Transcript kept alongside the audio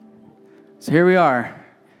So here we are.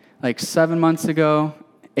 Like 7 months ago,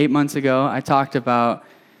 8 months ago, I talked about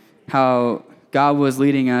how God was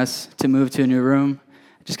leading us to move to a new room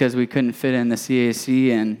just because we couldn't fit in the CAC.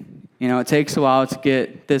 And, it takes a while to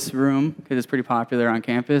get this room because it's pretty popular on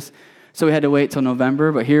campus. So we had to wait till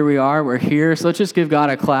November, but here we are. We're here. So let's just give God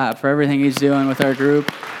a clap for everything he's doing with our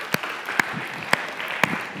group.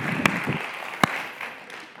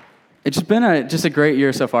 It's been just a great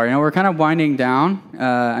year so far. We're kind of winding down.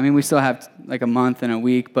 We still have like a month and a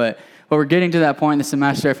week, but we're getting to that point in the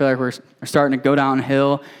semester. I feel like we're starting to go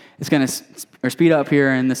downhill. It's going to speed up here,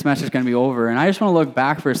 and the semester's going to be over. And I just want to look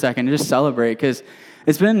back for a second and just celebrate, because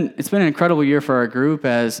it's been an incredible year for our group.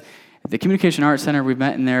 As the Communication Arts Center, we've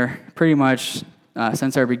met in there pretty much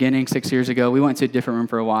since our beginning 6 years ago. We went to a different room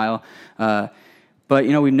for a while. But,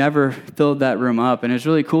 we've never filled that room up. And it was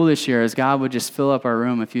really cool this year as God would just fill up our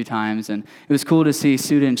room a few times. And it was cool to see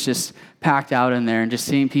students just packed out in there and just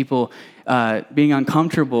seeing people being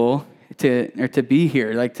uncomfortable to be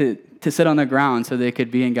here, like to sit on the ground so they could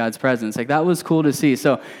be in God's presence. Like, that was cool to see.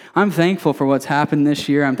 So I'm thankful for what's happened this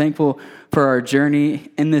year. I'm thankful for our journey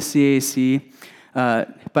in the CAC.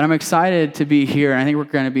 But I'm excited to be here, and I think we're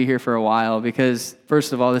going to be here for a while because,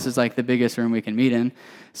 first of all, this is like the biggest room we can meet in.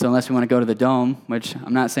 So unless we want to go to the Dome, which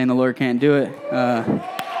I'm not saying the Lord can't do it,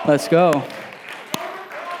 let's go.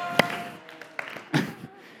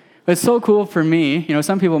 But it's so cool for me.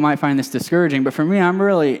 Some people might find this discouraging, but for me, I'm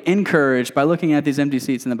really encouraged by looking at these empty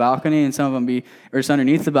seats in the balcony, and some of them just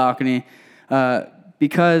underneath the balcony,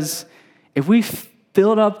 because if we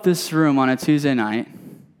filled up this room on a Tuesday night,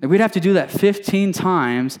 we'd have to do that 15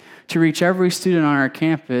 times to reach every student on our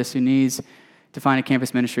campus who needs to find a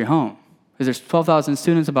campus ministry home. Because there's 12,000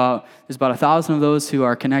 students, there's about 1,000 of those who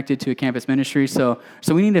are connected to a campus ministry. So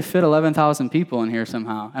we need to fit 11,000 people in here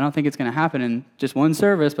somehow. I don't think it's going to happen in just one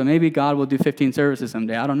service, but maybe God will do 15 services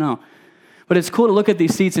someday. I don't know. But it's cool to look at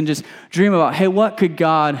these seats and just dream about, hey, what could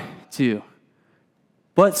God do?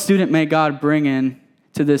 What student may God bring in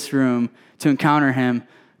to this room to encounter him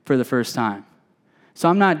for the first time? So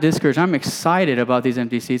I'm not discouraged. I'm excited about these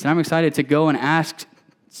empty seats, and I'm excited to go and ask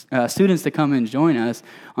students to come and join us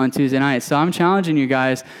on Tuesday night. So I'm challenging you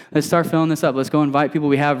guys, let's start filling this up. Let's go invite people.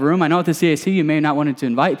 We have room. I know at the CAC you may not want to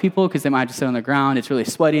invite people because they might just sit on the ground. It's really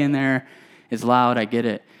sweaty in there. It's loud. I get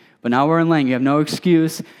it. But now we're in Lang. You have no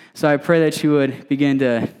excuse. So I pray that you would begin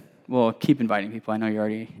to, keep inviting people. I know you're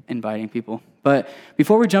already inviting people. But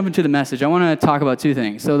before we jump into the message, I want to talk about two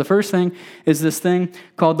things. So the first thing is this thing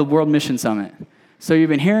called the World Mission Summit. So you've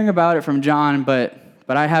been hearing about it from John, but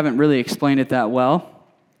I haven't really explained it that well.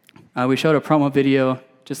 We showed a promo video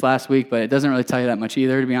just last week, but it doesn't really tell you that much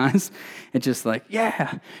either, to be honest. It's just like,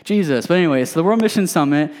 yeah, Jesus. But anyway, so the World Mission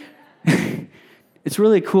Summit, it's a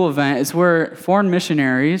really cool event. It's where foreign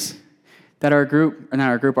missionaries that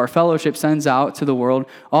our fellowship sends out to the world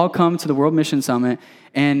all come to the World Mission Summit,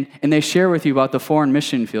 and they share with you about the foreign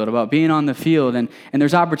mission field, about being on the field. And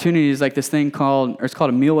there's opportunities like this thing it's called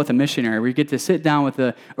a meal with a missionary, where you get to sit down with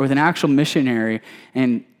an actual missionary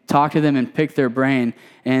and talk to them and pick their brain.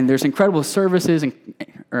 And there's incredible services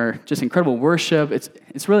or just incredible worship.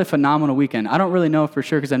 It's really a phenomenal weekend. I don't really know for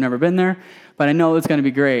sure because I've never been there, but I know it's going to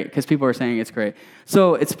be great because people are saying it's great.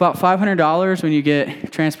 So it's about $500 when you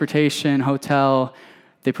get transportation, hotel,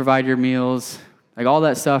 they provide your meals, like all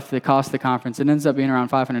that stuff, the cost of the conference. It ends up being around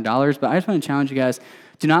 $500, but I just want to challenge you guys,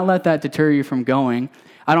 do not let that deter you from going.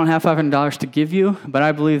 I don't have $500 to give you, but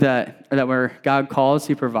I believe that where God calls,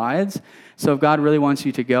 he provides. So if God really wants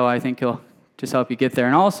you to go, I think he'll just help you get there.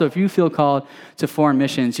 And also, if you feel called to foreign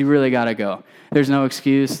missions, you really got to go. There's no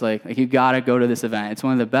excuse. Like you got to go to this event. It's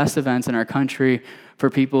one of the best events in our country for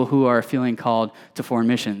people who are feeling called to foreign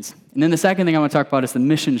missions. And then the second thing I want to talk about is the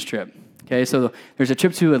missions trip. Okay, so there's a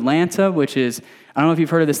trip to Atlanta, which is, I don't know if you've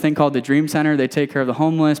heard of this thing called the Dream Center. They take care of the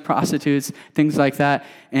homeless, prostitutes, things like that.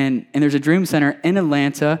 And there's a Dream Center in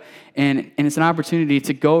Atlanta, and it's an opportunity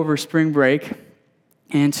to go over spring break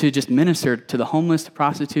and to just minister to the homeless, to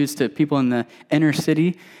prostitutes, to people in the inner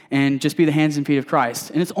city, and just be the hands and feet of Christ.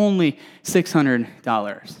 And it's only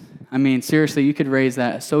 $600. I mean, seriously, you could raise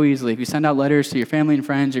that so easily. If you send out letters to your family and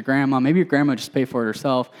friends, your grandma, maybe your grandma just pay for it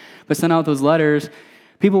herself, but send out those letters,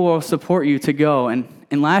 people will support you to go. And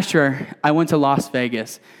last year, I went to Las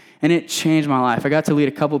Vegas, and it changed my life. I got to lead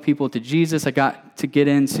a couple people to Jesus. I got to get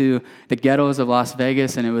into the ghettos of Las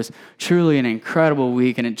Vegas, and it was truly an incredible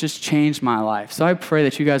week, and it just changed my life. So I pray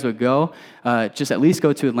that you guys would go, just at least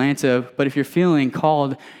go to Atlanta. But if you're feeling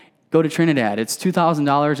called, go to Trinidad. It's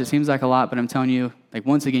 $2,000. It seems like a lot, but I'm telling you, Like,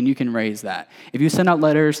 once again, you can raise that. If you send out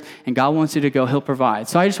letters and God wants you to go, he'll provide.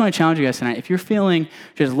 So I just want to challenge you guys tonight. If you're feeling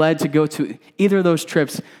just led to go to either of those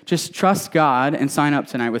trips, just trust God and sign up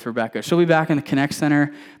tonight with Rebecca. She'll be back in the Connect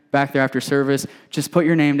Center, back there after service. Just put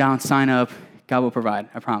your name down, sign up. God will provide,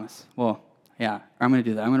 I promise. Well, yeah, I'm going to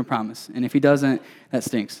do that. I'm going to promise. And if he doesn't, that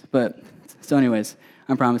stinks. But so anyways,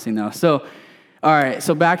 I'm promising though. So, all right,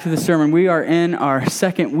 so back to the sermon. We are in our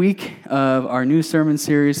second week of our new sermon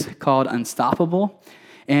series called Unstoppable.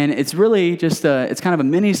 And it's really just it's kind of a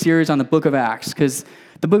mini series on the book of Acts, because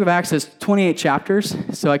the book of Acts has 28 chapters,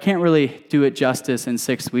 so I can't really do it justice in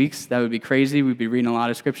 6 weeks. That would be crazy. We'd be reading a lot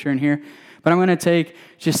of scripture in here. But I'm going to take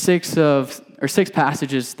just six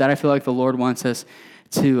passages that I feel like the Lord wants us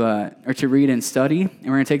to read and study, and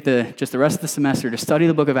we're going to take the rest of the semester to study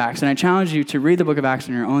the book of Acts. And I challenge you to read the book of Acts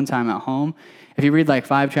in your own time at home. If you read like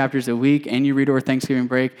 5 chapters a week and you read over Thanksgiving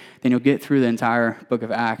break, then you'll get through the entire book of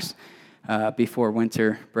Acts before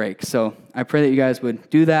winter break. So I pray that you guys would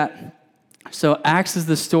do that. So Acts is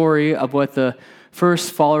the story of what the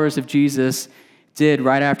first followers of Jesus did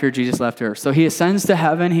right after Jesus left earth. So he ascends to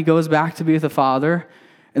heaven, he goes back to be with the Father,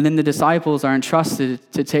 and then the disciples are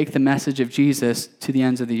entrusted to take the message of Jesus to the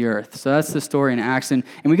ends of the earth. So that's the story in Acts. And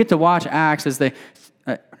we get to watch Acts as they,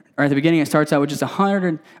 or at the beginning it starts out with just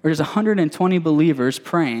 120 believers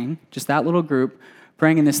praying, just that little group,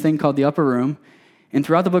 praying in this thing called the upper room. And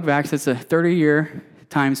throughout the book of Acts, it's a 30-year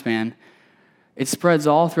time span. It spreads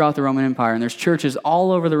all throughout the Roman Empire, and there's churches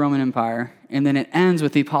all over the Roman Empire. And then it ends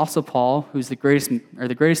with the Apostle Paul, who's the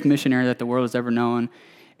greatest missionary that the world has ever known,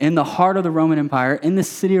 in the heart of the Roman Empire, in the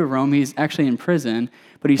city of Rome. He's actually in prison,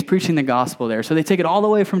 but he's preaching the gospel there. So they take it all the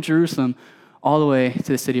way from Jerusalem all the way to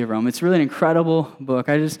the city of Rome. It's really an incredible book.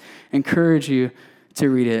 I just encourage you to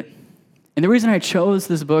read it. And the reason I chose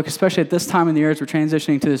this book, especially at this time in the year as we're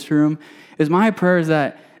transitioning to this room, is my prayer is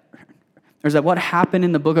that what happened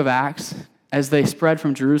in the book of Acts as they spread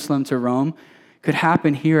from Jerusalem to Rome could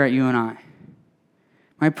happen here at UNI.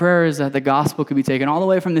 My prayer is that the gospel could be taken all the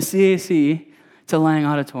way from the CAC to Lang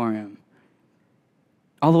Auditorium,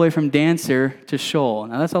 all the way from Dancer to Shoal.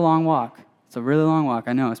 Now that's a long walk. It's a really long walk,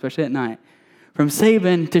 I know, especially at night. From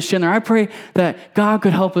Sabin to Schindler. I pray that God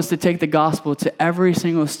could help us to take the gospel to every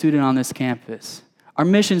single student on this campus. Our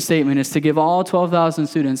mission statement is to give all 12,000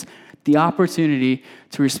 students the opportunity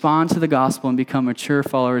to respond to the gospel and become mature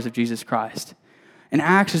followers of Jesus Christ. And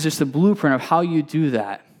Acts is just a blueprint of how you do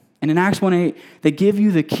that. And in Acts 1:8, they give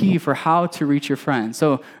you the key for how to reach your friends.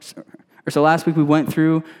 So last week we went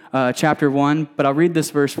through chapter 1, but I'll read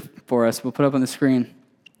this verse for us. We'll put it up on the screen.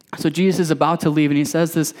 So Jesus is about to leave, and he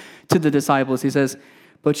says this to the disciples. He says,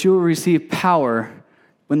 "But you will receive power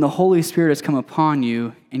when the Holy Spirit has come upon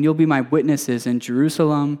you, and you'll be my witnesses in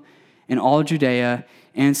Jerusalem, in all Judea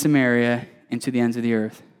and Samaria, and to the ends of the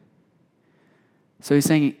earth." So he's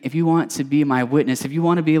saying, if you want to be my witness, if you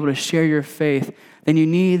want to be able to share your faith, then you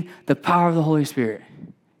need the power of the Holy Spirit.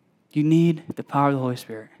 You need the power of the Holy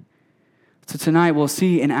Spirit. So tonight we'll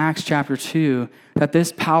see in Acts chapter 2 that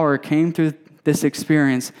this power came through this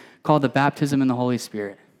experience called the baptism in the Holy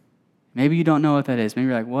Spirit. Maybe you don't know what that is. Maybe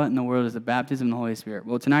you're like, what in the world is the baptism in the Holy Spirit?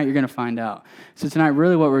 Well, tonight you're going to find out. So tonight,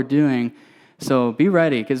 really what we're doing, so be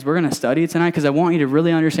ready, because we're going to study tonight, because I want you to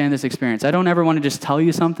really understand this experience. I don't ever want to just tell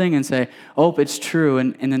you something and say, oh, it's true,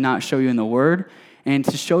 and then not show you in the Word. And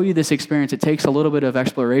to show you this experience, it takes a little bit of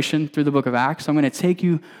exploration through the book of Acts. So I'm going to take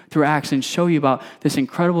you through Acts and show you about this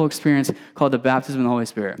incredible experience called the baptism in the Holy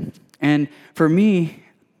Spirit. And for me,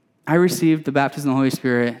 I received the baptism in the Holy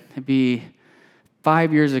Spirit to be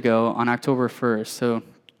 5 years ago on October 1st. So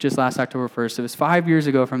just last October 1st. It was 5 years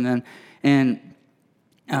ago from then. And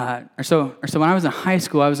so when I was in high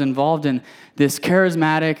school, I was involved in this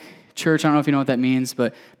charismatic church. I don't know if you know what that means,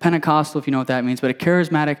 but Pentecostal, if you know what that means, but a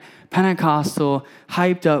charismatic, Pentecostal,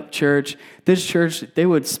 hyped up church. This church, they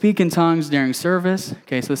would speak in tongues during service.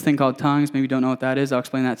 Okay, so this thing called tongues, maybe you don't know what that is. I'll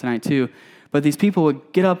explain that tonight too. But these people would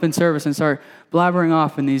get up in service and start blabbering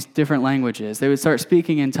off in these different languages. They would start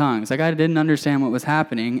speaking in tongues. Like, I didn't understand what was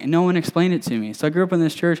happening, and no one explained it to me. So I grew up in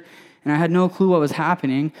this church, and I had no clue what was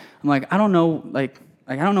happening. I'm like, I don't know,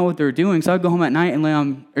 I don't know what they were doing. So I'd go home at night and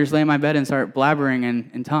lay in my bed and start blabbering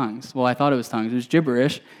in tongues. Well, I thought it was tongues. It was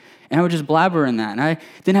gibberish. And I would just blabber in that. And I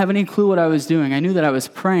didn't have any clue what I was doing. I knew that I was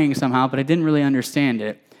praying somehow, but I didn't really understand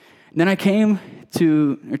it. And then I came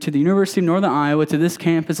to the University of Northern Iowa, to this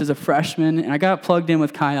campus as a freshman, and I got plugged in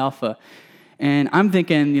with Chi Alpha. And I'm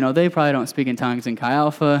thinking, they probably don't speak in tongues in Chi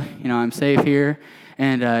Alpha. I'm safe here.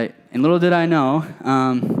 And little did I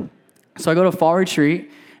know. So I go to fall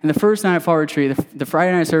retreat. And the first night at fall retreat, the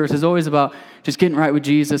Friday night service is always about just getting right with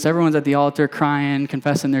Jesus. Everyone's at the altar crying,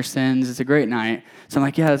 confessing their sins. It's a great night. So I'm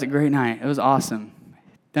like, yeah, it's a great night. It was awesome.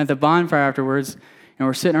 Then at the bonfire afterwards,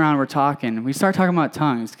 we're sitting around, we're talking. We start talking about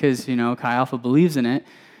tongues because, Chi Alpha believes in it.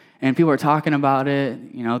 And people are talking about it.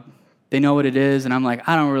 They know what it is. And I'm like,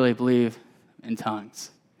 I don't really believe in tongues.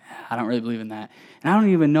 I don't really believe in that. And I don't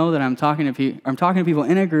even know that I'm talking to people. I'm talking to people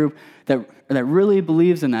in a group that really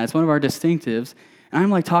believes in that. It's one of our distinctives. And I'm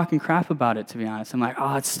like talking crap about it, to be honest. I'm like,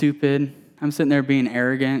 oh, it's stupid. I'm sitting there being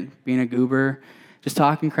arrogant, being a goober, just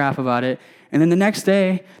talking crap about it. And then the next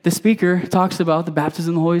day, the speaker talks about the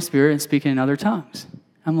baptism of the Holy Spirit and speaking in other tongues.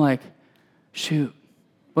 I'm like, shoot,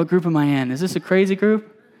 what group am I in? Is this a crazy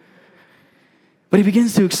group? But he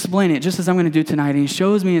begins to explain it, just as I'm going to do tonight. And he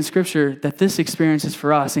shows me in Scripture that this experience is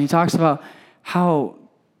for us. And he talks about how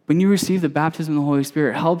when you receive the baptism of the Holy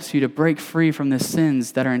Spirit, it helps you to break free from the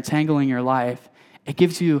sins that are entangling your life. It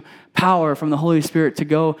gives you power from the Holy Spirit to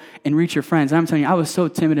go and reach your friends. And I'm telling you, I was so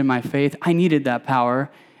timid in my faith. I needed that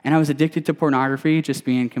power. And I was addicted to pornography, just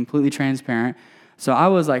being completely transparent. So I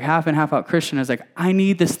was like half and half out Christian. I was like, I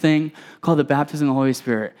need this thing called the baptism of the Holy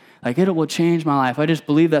Spirit. Like, it will change my life. I just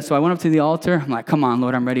believe that. So I went up to the altar. I'm like, come on,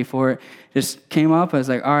 Lord, I'm ready for it. Just came up. I was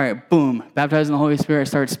like, all right, boom, baptized in the Holy Spirit. I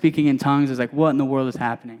started speaking in tongues. I was like, what in the world is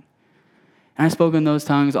happening? And I spoke in those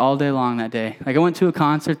tongues all day long that day. Like, I went to a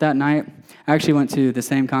concert that night. I actually went to the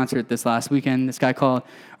same concert this last weekend. This guy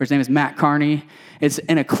his name is Matt Carney. It's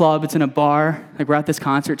in a club. It's in a bar. Like, we're at this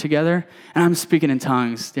concert together, and I'm speaking in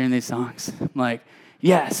tongues during these songs. I'm like,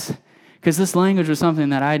 yes. Because this language was something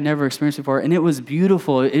that I had never experienced before, and it was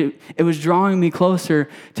beautiful. It was drawing me closer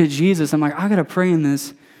to Jesus. I'm like, I got to pray in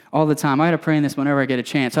this all the time. I got to pray in this whenever I get a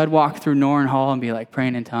chance. So I'd walk through Norrin Hall and be like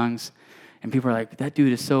praying in tongues, and people are like, that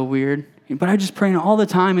dude is so weird. But I just prayed all the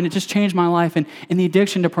time, and it just changed my life. And the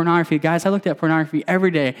addiction to pornography, guys, I looked at pornography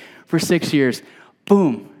every day for 6 years.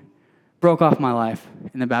 Boom, broke off my life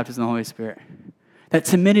in the baptism of the Holy Spirit. That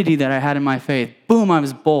timidity that I had in my faith, boom, I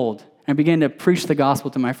was bold. I began to preach the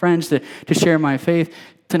gospel to my friends, to share my faith,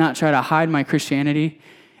 to not try to hide my Christianity.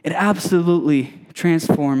 It absolutely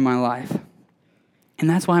transformed my life. And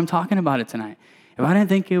that's why I'm talking about it tonight. If I didn't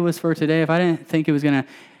think it was for today, if I didn't think it was going to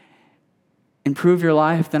improve your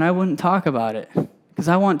life, then I wouldn't talk about it. Because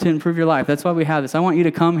I want to improve your life. That's why we have this. I want you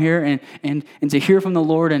to come here and to hear from the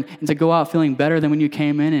Lord and to go out feeling better than when you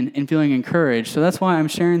came in and feeling encouraged. So that's why I'm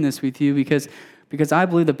sharing this with you, because I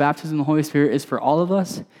believe the baptism of the Holy Spirit is for all of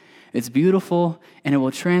us. It's beautiful, and it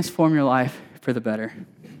will transform your life for the better.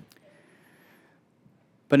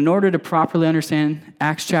 But in order to properly understand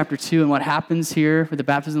Acts chapter 2 and what happens here with the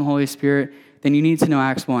baptism of the Holy Spirit, then you need to know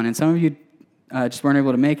Acts 1. And some of you just weren't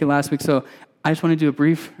able to make it last week, so I just want to do a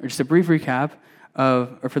brief recap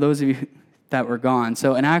for those of you that were gone.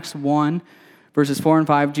 So in Acts 1, verses 4 and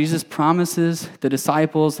 5, Jesus promises the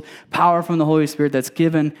disciples power from the Holy Spirit that's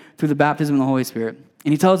given through the baptism of the Holy Spirit.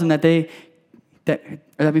 And he tells them that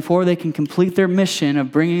that before they can complete their mission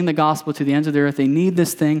of bringing the gospel to the ends of the earth, they need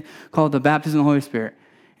this thing called the baptism of the Holy Spirit.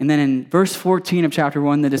 And then in verse 14 of chapter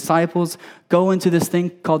 1, the disciples go into this thing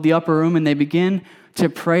called the upper room, and they begin to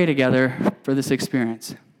pray together for this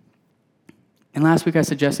experience. And last week I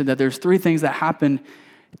suggested that there's 3 things that happened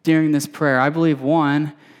during this prayer. I believe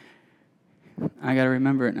one, I got to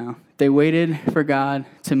remember it now. They waited for God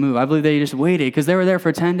to move. I believe they just waited because they were there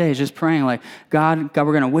for 10 days just praying like, God,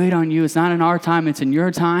 we're going to wait on you. It's not in our time, it's in your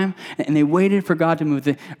time. And they waited for God to move,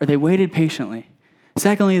 or they waited patiently.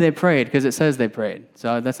 Secondly, they prayed because it says they prayed.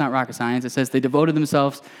 So that's not rocket science. It says they devoted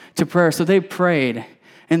themselves to prayer. So they prayed.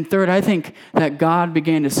 And third, I think that God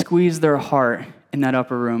began to squeeze their heart in that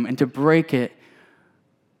upper room and to break it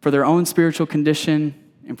for their own spiritual condition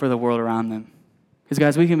and for the world around them. Because,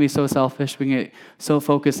 guys, we can be so selfish. We can get so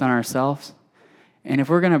focused on ourselves. And if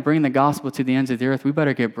we're going to bring the gospel to the ends of the earth, we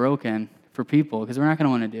better get broken for people because we're not going to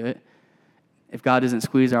want to do it if God doesn't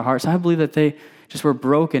squeeze our hearts. So I believe that they just were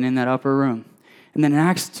broken in that upper room. And then in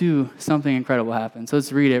Acts 2, something incredible happened. So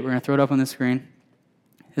let's read it. We're going to throw it up on the screen.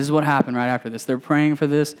 This is what happened right after this. They're praying for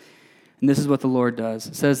this, and this is what the Lord does.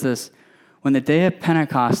 It says this, when the day of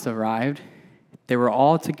Pentecost arrived, they were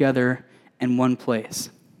all together in one place.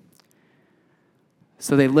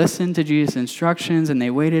 So they listened to Jesus' instructions, and they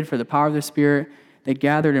waited for the power of the Spirit. They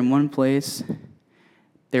gathered in one place.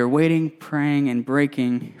 They were waiting, praying, and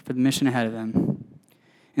breaking for the mission ahead of them.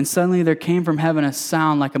 And suddenly there came from heaven a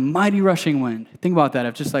sound like a mighty rushing wind. Think about that.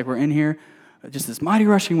 If just like we're in here, just this mighty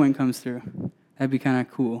rushing wind comes through. That'd be kind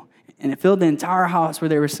of cool. And it filled the entire house where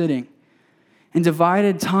they were sitting. And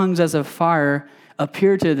divided tongues as of fire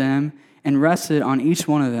appeared to them and rested on each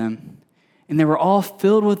one of them. And they were all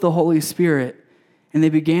filled with the Holy Spirit, and they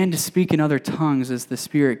began to speak in other tongues as the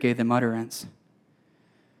Spirit gave them utterance.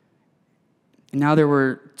 And now there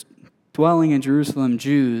were dwelling in Jerusalem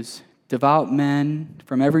Jews, devout men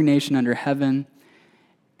from every nation under heaven.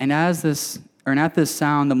 And at this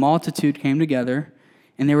sound, the multitude came together,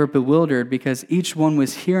 and they were bewildered because each one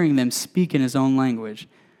was hearing them speak in his own language.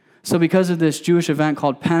 So because of this Jewish event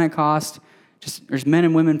called Pentecost, there's men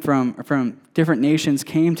and women from different nations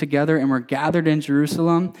came together and were gathered in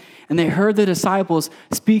Jerusalem, and they heard the disciples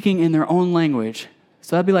speaking in their own language.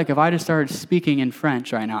 So that'd be like if I just started speaking in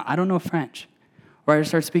French right now. I don't know French. Or I just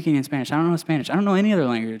started speaking in Spanish. I don't know Spanish. I don't know any other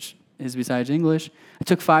language besides English. I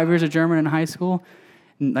took 5 years of German in high school.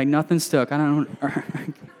 Like nothing stuck. I don't know.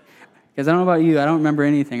 Because I don't know about you. I don't remember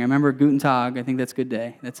anything. I remember Guten Tag. I think that's good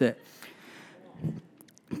day. That's it.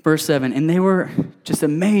 Verse 7, and they were just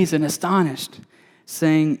amazed and astonished,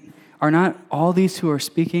 saying, are not all these who are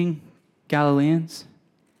speaking Galileans?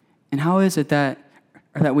 And how is it that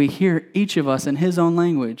we hear each of us in his own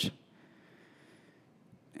language?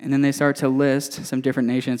 And then they start to list some different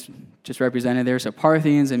nations just represented there. So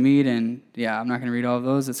Parthians and Mede, and I'm not going to read all of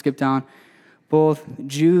those. Let's skip down. Both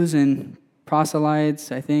Jews and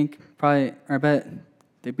proselytes, I think, probably, or I bet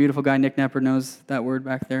the beautiful guy Nick Nepper knows that word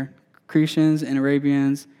back there. Cretians and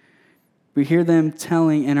Arabians, we hear them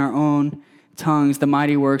telling in our own tongues the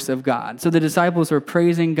mighty works of God. So the disciples were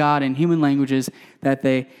praising God in human languages that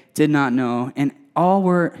they did not know, and all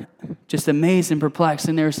were just amazed and perplexed,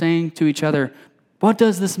 and they were saying to each other, what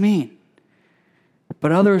does this mean?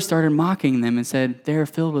 But others started mocking them and said, they are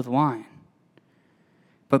filled with wine.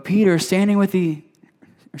 But Peter, standing with the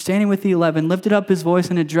 11, lifted up his voice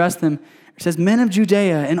and addressed them. It says, men of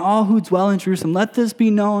Judea and all who dwell in Jerusalem, let this be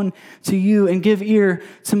known to you and give ear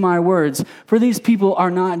to my words. For these people are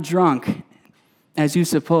not drunk, as you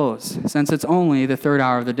suppose, since it's only the 3rd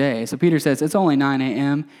hour of the day. So Peter says, it's only 9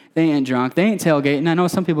 a.m. They ain't drunk. They ain't tailgating. I know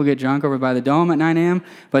some people get drunk over by the dome at 9 a.m.,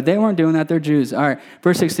 but they weren't doing that. They're Jews. All right,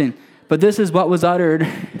 verse 16. But this is what was uttered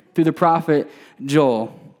through the prophet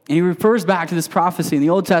Joel. And he refers back to this prophecy in the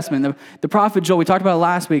Old Testament. The prophet Joel, we talked about it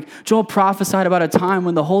last week. Joel prophesied about a time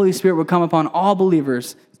when the Holy Spirit would come upon all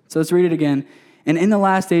believers. So let's read it again. And in the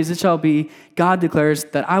last days it shall be, God declares,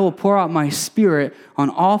 that I will pour out my Spirit on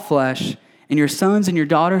all flesh, and your sons and your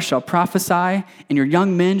daughters shall prophesy, and your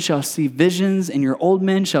young men shall see visions, and your old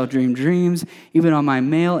men shall dream dreams. Even on my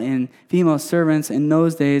male and female servants in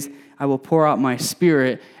those days I will pour out my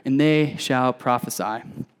Spirit, and they shall prophesy.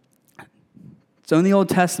 So in the Old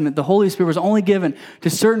Testament, the Holy Spirit was only given to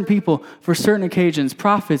certain people for certain occasions,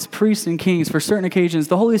 prophets, priests, and kings for certain occasions.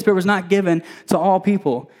 The Holy Spirit was not given to all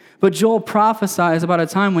people. But Joel prophesies about a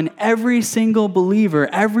time when every single believer,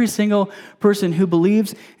 every single person who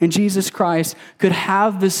believes in Jesus Christ could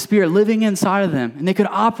have the Spirit living inside of them, and they could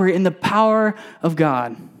operate in the power of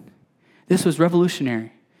God. This was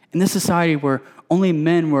revolutionary. In this society where only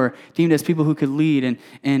men were deemed as people who could lead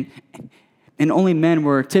and only men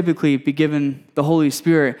were typically be given the Holy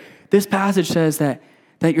Spirit, this passage says that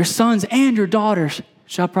your sons and your daughters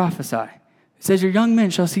shall prophesy. It says your young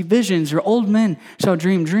men shall see visions, your old men shall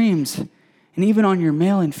dream dreams, and even on your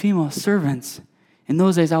male and female servants. In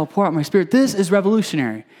those days I will pour out my Spirit. This is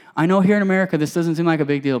revolutionary. I know here in America this doesn't seem like a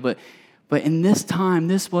big deal, but in this time,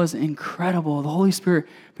 this was incredible. The Holy Spirit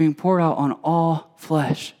being poured out on all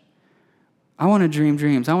flesh. I want to dream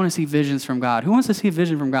dreams. I want to see visions from God. Who wants to see a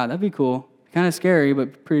vision from God? That'd be cool. Kind of scary,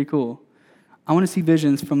 but pretty cool. I want to see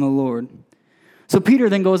visions from the Lord. So Peter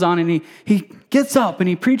then goes on and he gets up and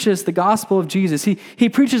he preaches the gospel of Jesus. He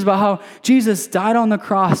preaches about how Jesus died on the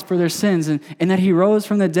cross for their sins and that he rose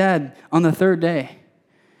from the dead on the 3rd day.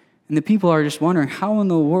 And the people are just wondering, how in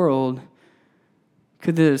the world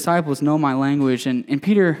could the disciples know my language? And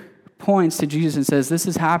Peter points to Jesus and says, this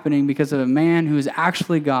is happening because of a man who is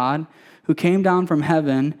actually God, who came down from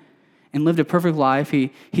heaven and lived a perfect life.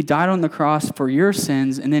 He died on the cross for your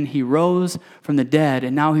sins, and then he rose from the dead,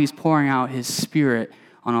 and now he's pouring out his Spirit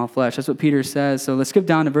on all flesh. That's what Peter says. So let's skip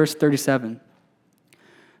down to verse 37.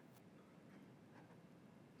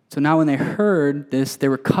 So now when they heard this, they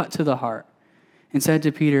were cut to the heart and said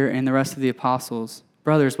to Peter and the rest of the apostles,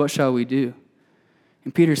 brothers, what shall we do?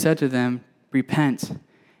 And Peter said to them, repent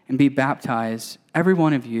and be baptized, every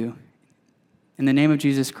one of you, in the name of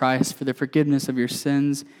Jesus Christ for the forgiveness of your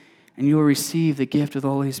sins, and you will receive the gift of the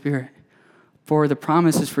Holy Spirit. For the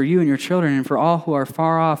promise is for you and your children and for all who are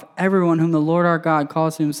far off, everyone whom the Lord our God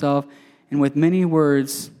calls to himself. And with many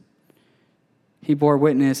words he bore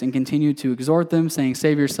witness and continued to exhort them, saying,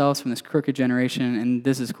 save yourselves from this crooked generation. And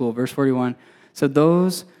this is cool, verse 41. So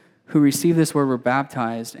those who received this word were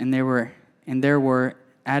baptized, and there were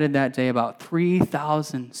added that day about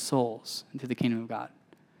 3,000 souls into the kingdom of God.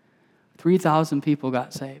 3,000 people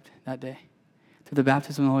got saved that day through the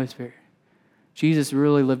baptism of the Holy Spirit. Jesus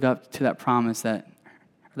really lived up to that promise that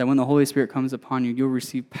when the Holy Spirit comes upon you, you'll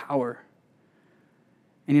receive power.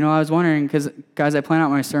 And I was wondering, because guys, I plan out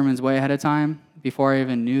my sermons way ahead of time before I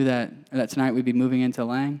even knew that tonight we'd be moving into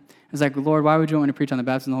Lang. I was like, Lord, why would you want me to preach on the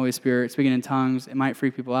baptism of the Holy Spirit, speaking in tongues? It might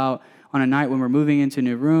freak people out. On a night when we're moving into a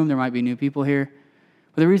new room, there might be new people here.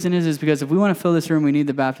 But the reason is because if we want to fill this room, we need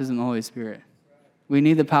the baptism of the Holy Spirit. We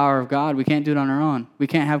need the power of God. We can't do it on our own. We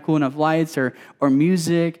can't have cool enough lights or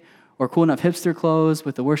music or cool enough hipster clothes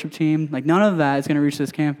with the worship team. Like, none of that is going to reach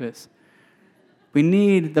this campus. We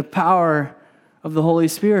need the power of the Holy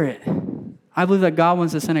Spirit. I believe that God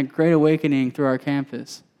wants to send a great awakening through our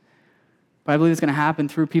campus. But I believe it's going to happen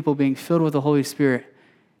through people being filled with the Holy Spirit,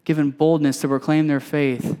 given boldness to proclaim their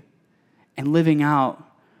faith, and living out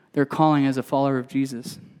their calling as a follower of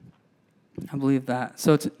Jesus. I believe that.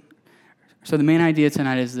 So the main idea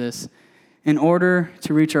tonight is this. In order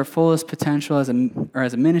to reach our fullest potential as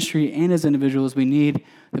a ministry and as individuals, we need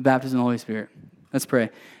the baptism of the Holy Spirit. Let's pray.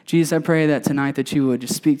 Jesus, I pray that tonight that you would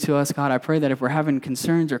just speak to us. God, I pray that if we're having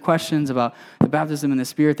concerns or questions about the baptism in the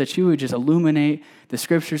Spirit, that you would just illuminate the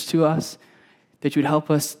scriptures to us, that you would help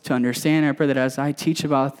us to understand. I pray that as I teach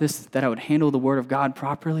about this, that I would handle the Word of God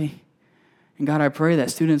properly. And God, I pray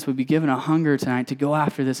that students would be given a hunger tonight to go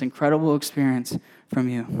after this incredible experience from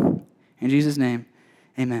you. In Jesus' name,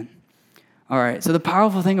 amen. All right, so the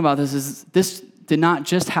powerful thing about this is this did not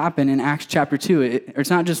just happen in Acts chapter 2. It's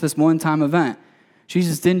not just this one-time event.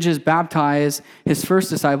 Jesus didn't just baptize his first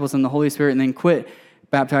disciples in the Holy Spirit and then quit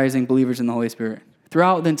baptizing believers in the Holy Spirit.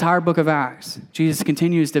 Throughout the entire book of Acts, Jesus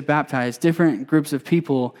continues to baptize different groups of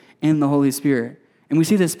people in the Holy Spirit. And we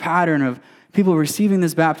see this pattern of people receiving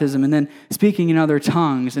this baptism and then speaking in other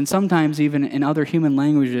tongues and sometimes even in other human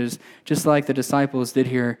languages, just like the disciples did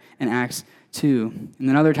here in Acts 2, and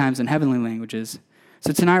then other times in heavenly languages.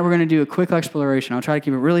 So tonight we're going to do a quick exploration. I'll try to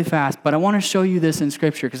keep it really fast, but I want to show you this in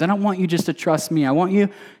Scripture because I don't want you just to trust me. I want you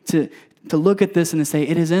to look at this and to say,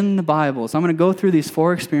 it is in the Bible. So I'm going to go through these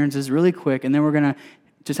 4 experiences really quick, and then we're going to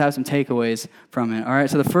just have some takeaways from it. All right,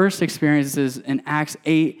 so the first experience is in Acts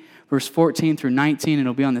 8, verse 14 through 19.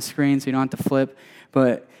 It'll be on the screen, so you don't have to flip.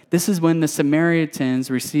 But this is when the Samaritans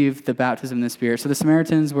received the baptism in the Spirit. So the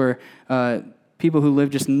Samaritans were people who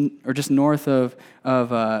lived just north of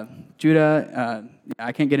Judah.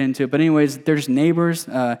 I can't get into it, but anyways, they're just neighbors,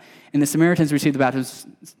 and the Samaritans received the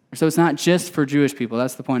baptism. So it's not just for Jewish people.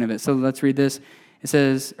 That's the point of it. So let's read this. It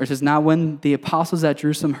says, now when the apostles at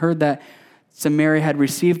Jerusalem heard that Samaria had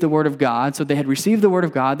received the word of God, so they had received the word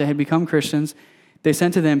of God, they had become Christians, they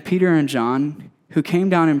sent to them Peter and John, who came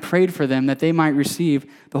down and prayed for them that they might receive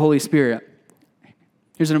the Holy Spirit.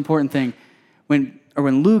 Here's an important thing.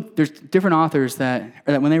 When Luke, there's different authors that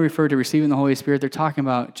when they refer to receiving the Holy Spirit, they're talking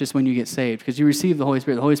about just when you get saved. Because you receive the Holy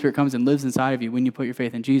Spirit comes and lives inside of you when you put your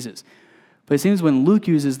faith in Jesus. But it seems when Luke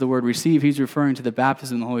uses the word receive, he's referring to the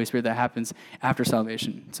baptism of the Holy Spirit that happens after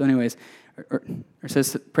salvation. So anyways, it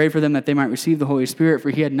says, prayed for them that they might receive the Holy Spirit, for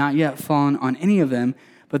he had not yet fallen on any of them,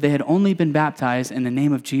 but they had only been baptized in the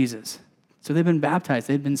name of Jesus. So they'd been baptized,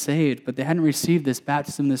 they'd been saved, but they hadn't received this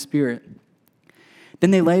baptism of the Spirit. Then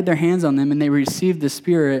they laid their hands on them and they received the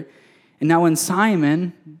Spirit. And now when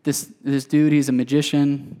Simon, this dude, he's a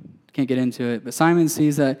magician, can't get into it, but Simon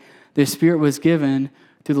sees that the Spirit was given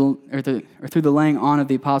through the laying on of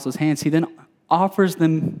the apostles' hands, he then offers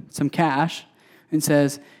them some cash and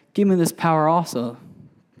says, give me this power also,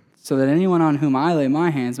 so that anyone on whom I lay my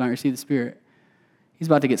hands might receive the Spirit. He's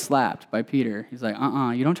about to get slapped by Peter. He's like,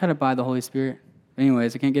 you don't try to buy the Holy Spirit.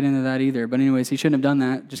 Anyways, I can't get into that either. But anyways, he shouldn't have done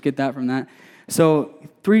that. Just get that from that. So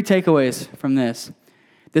 3 takeaways from this.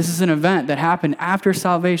 This is an event that happened after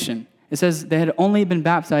salvation. It says they had only been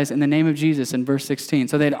baptized in the name of Jesus in verse 16.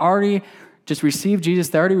 So they had already just received Jesus.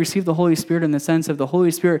 They already received the Holy Spirit in the sense of the Holy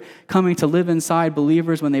Spirit coming to live inside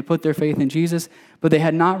believers when they put their faith in Jesus, but they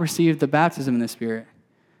had not received the baptism in the Spirit.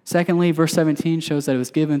 Secondly, verse 17 shows that it was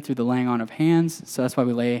given through the laying on of hands. So that's why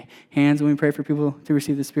we lay hands when we pray for people to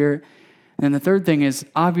receive the Spirit. And then the third thing is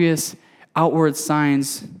obvious outward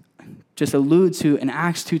signs just allude to an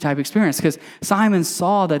Acts 2 type experience, because Simon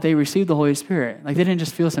saw that they received the Holy Spirit. Like, they didn't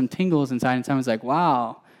just feel some tingles inside, and Simon's like,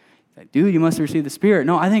 wow, like, dude, you must have received the Spirit.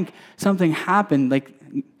 No, I think something happened,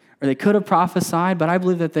 or they could have prophesied, but I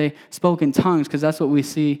believe that they spoke in tongues, because that's what we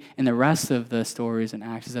see in the rest of the stories in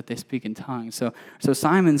Acts, is that they speak in tongues. So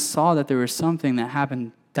Simon saw that there was something that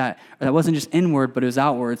happened that wasn't just inward, but it was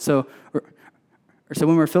outward. So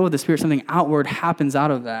when we're filled with the Spirit, something outward happens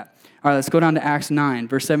out of that. All right, let's go down to Acts 9,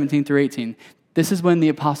 verse 17 through 18. This is when the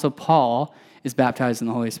Apostle Paul is baptized in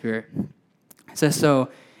the Holy Spirit. It says, so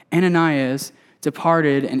Ananias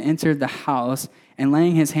departed and entered the house, and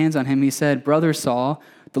laying his hands on him, he said, Brother Saul,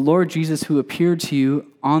 the Lord Jesus, who appeared to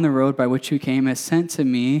you on the road by which you came, has sent to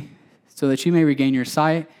me so that you may regain your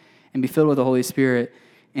sight and be filled with the Holy Spirit.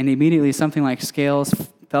 And immediately something like scales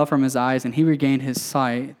fell from his eyes, and he regained his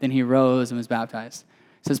sight. Then he rose and was baptized.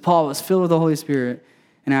 It says Paul was filled with the Holy Spirit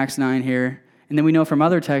in Acts 9 here. And then we know from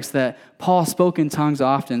other texts that Paul spoke in tongues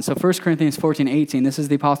often. So 1 Corinthians 14:18, this is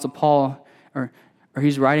the Apostle Paul, or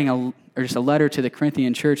he's writing just a letter to the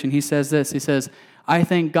Corinthian church, and he says this. He says, I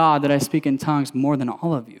thank God that I speak in tongues more than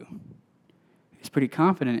all of you. He's pretty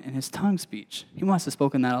confident in his tongue speech. He must have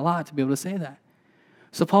spoken that a lot to be able to say that.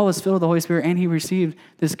 So Paul was filled with the Holy Spirit, and he received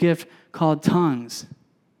this gift called tongues.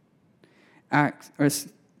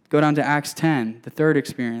 Go down to Acts 10, the third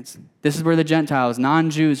experience. This is where the Gentiles,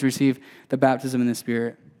 non-Jews, receive the baptism in the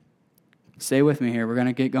Spirit. Stay with me here. We're going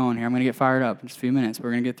to get going here. I'm going to get fired up in just a few minutes.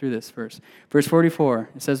 We're going to get through this first. Verse 44,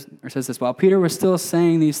 it says this, while Peter was still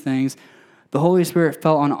saying these things, the Holy Spirit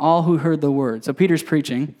fell on all who heard the word. So Peter's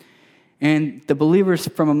preaching, and the believers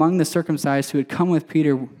from among the circumcised who had come with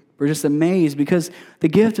Peter were just amazed because the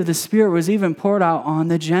gift of the Spirit was even poured out on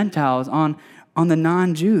the Gentiles, on the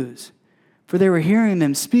non-Jews. For they were hearing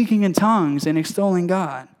them speaking in tongues and extolling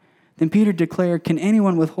God. Then Peter declared, can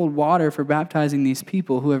anyone withhold water for baptizing these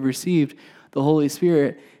people who have received the Holy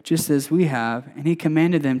Spirit just as we have? And he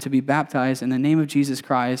commanded them to be baptized in the name of Jesus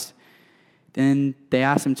Christ. Then they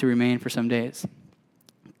asked him to remain for some days.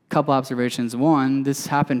 Couple observations. One, this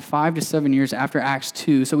happened 5 to 7 years after Acts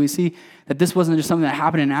 2. So we see that this wasn't just something that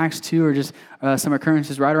happened in Acts 2 or just some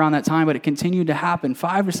occurrences right around that time, but it continued to happen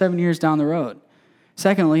 5 to 7 years down the road.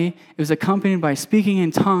 Secondly, it was accompanied by speaking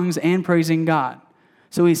in tongues and praising God.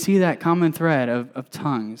 So we see that common thread of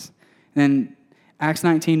tongues. And then Acts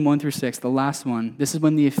 19, 1 through 6, the last one. This is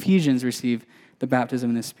when the Ephesians received the baptism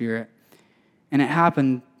in the Spirit. And it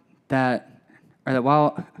happened that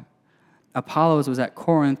while Apollos was at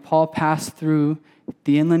Corinth, Paul passed through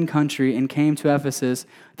the inland country and came to Ephesus.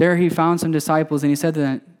 There he found some disciples, and he said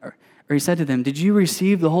to them, did you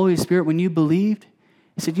receive the Holy Spirit when you believed?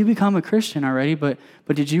 He said, you become a Christian already, but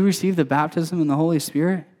did you receive the baptism in the Holy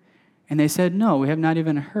Spirit? And they said, no, we have not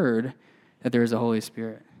even heard that there is a Holy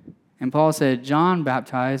Spirit. And Paul said, John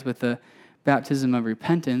baptized with the baptism of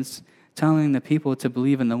repentance, telling the people to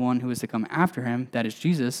believe in the one who is to come after him, that is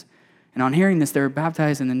Jesus. And on hearing this, they were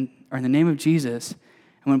baptized in the name of Jesus.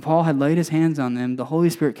 And when Paul had laid his hands on them, the Holy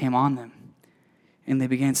Spirit came on them, and they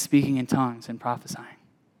began speaking in tongues and prophesying.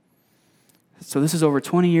 So this is over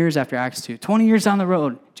 20 years after Acts 2. 20 years down the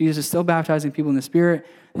road, Jesus is still baptizing people in the Spirit.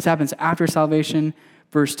 This happens after salvation.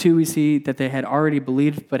 Verse 2, we see that they had already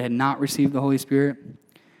believed but had not received the Holy Spirit.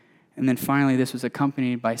 And then finally, this was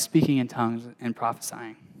accompanied by speaking in tongues and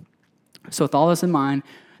prophesying. So with all this in mind,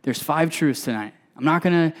 there's 5 truths tonight. I'm not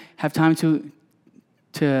going to have time to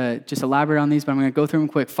just elaborate on these, but I'm going to go through them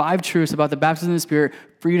quick. 5 truths about the baptism of the Spirit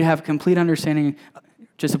for you to have complete understanding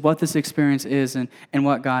just of what this experience is and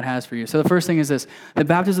what God has for you. So the first thing is this. The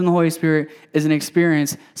baptism of the Holy Spirit is an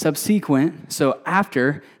experience subsequent, so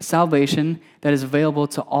after salvation, that is available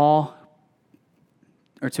to all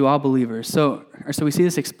believers. So we see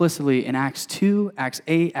this explicitly in Acts 2, Acts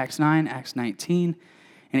 8, Acts 9, Acts 19,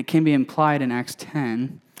 and it can be implied in Acts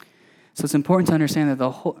 10. So it's important to understand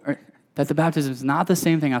that the baptism is not the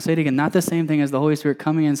same thing. I'll say it again, not the same thing as the Holy Spirit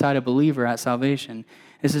coming inside a believer at salvation.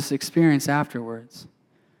 It's this experience afterwards.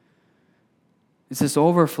 It's this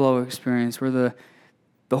overflow experience where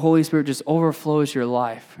the Holy Spirit just overflows your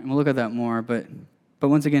life. And we'll look at that more. But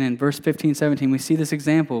once again, in verse 15, 17, we see this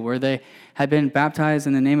example where they had been baptized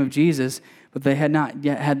in the name of Jesus, but they had not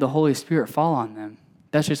yet had the Holy Spirit fall on them.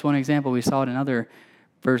 That's just one example. We saw it in other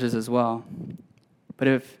verses as well. But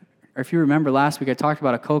if you remember last week, I talked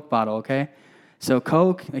about a Coke bottle, okay? So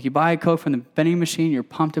Coke, like you buy a Coke from the vending machine, you're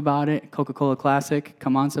pumped about it. Coca-Cola Classic,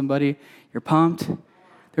 come on somebody, you're pumped.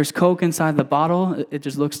 There's Coke inside the bottle. It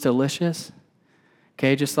just looks delicious.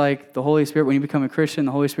 Okay, just like the Holy Spirit, when you become a Christian,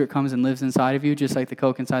 the Holy Spirit comes and lives inside of you, just like the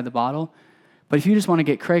Coke inside the bottle. But if you just want to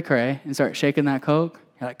get cray-cray and start shaking that Coke,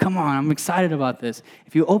 you're like, come on, I'm excited about this.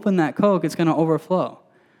 If you open that Coke, it's going to overflow.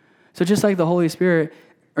 So just like the Holy Spirit,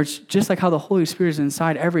 or just like how the Holy Spirit is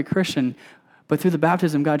inside every Christian, but through the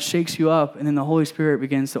baptism, God shakes you up, and then the Holy Spirit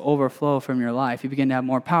begins to overflow from your life. You begin to have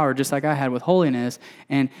more power, just like I had with holiness,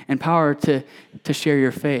 and power to share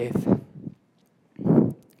your faith.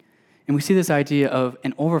 And we see this idea of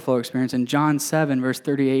an overflow experience in John 7, verse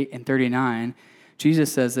 38 and 39.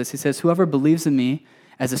 Jesus says this. He says, whoever believes in me,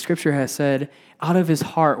 as the scripture has said, out of his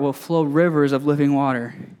heart will flow rivers of living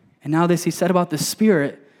water. And now this he said about the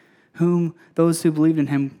Spirit, whom those who believed in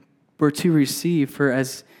him were to receive, for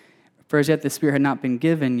as yet the Spirit had not been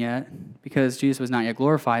given yet, because Jesus was not yet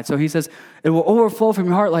glorified. So he says, it will overflow from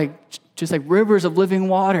your heart just like rivers of living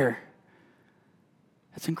water.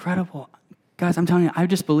 That's incredible. Guys, I'm telling you, I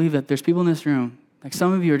just believe that there's people in this room Like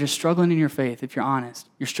some of you are just struggling in your faith, if you're honest.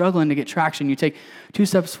 You're struggling to get traction. You take 2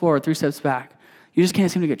 steps forward, 3 steps back. You just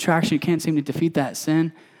can't seem to get traction. You can't seem to defeat that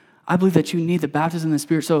sin. I believe that you need the baptism of the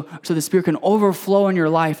Spirit so the Spirit can overflow in your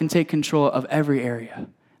life and take control of every area.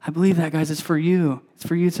 I believe that, guys. It's for you. It's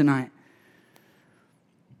for you tonight.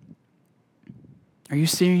 Are you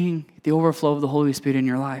seeing the overflow of the Holy Spirit in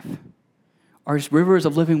your life? Are rivers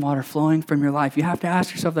of living water flowing from your life? You have to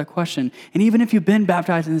ask yourself that question. And even if you've been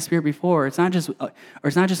baptized in the Spirit before, it's not just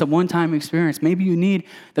a one-time experience. Maybe you need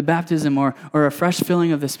the baptism or a fresh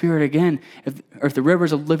filling of the Spirit again, if the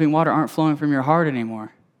rivers of living water aren't flowing from your heart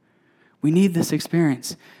anymore. We need this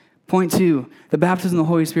experience. Point 2, the baptism of the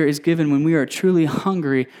Holy Spirit is given when we are truly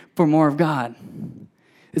hungry for more of God.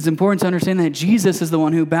 It's important to understand that Jesus is the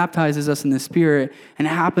one who baptizes us in the Spirit, and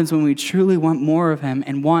it happens when we truly want more of him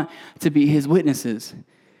and want to be his witnesses.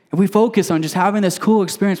 If we focus on just having this cool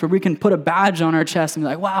experience where we can put a badge on our chest and be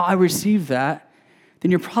like, wow, I received that, then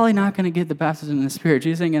you're probably not going to get the baptism in the Spirit.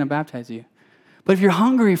 Jesus ain't going to baptize you. But if you're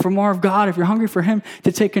hungry for more of God, if you're hungry for him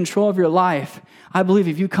to take control of your life, I believe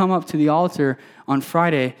if you come up to the altar on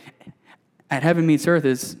Friday at Heaven Meets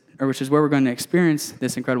Earth, which is where we're going to experience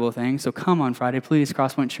this incredible thing. So come on Friday, please,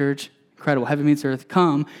 Crosspoint Church, incredible, Heaven Meets Earth,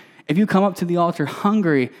 come. If you come up to the altar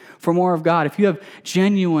hungry for more of God, if you have a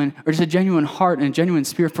genuine heart and a genuine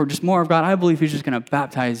spirit for just more of God, I believe he's just going to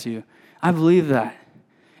baptize you. I believe that.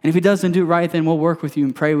 And if he doesn't do it right, then we'll work with you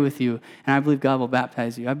and pray with you, and I believe God will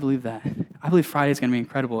baptize you. I believe that. I believe Friday's going to be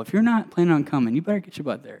incredible. If you're not planning on coming, you better get your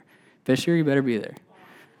butt there. Fisher, you better be there.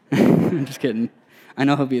 I'm just kidding. I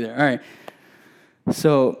know he'll be there. All right.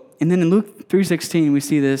 So, and then in Luke 3:16, we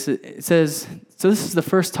see this. It says, so this is the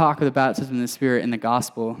first talk of the baptism in the Spirit in the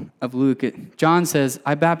Gospel of Luke. John says,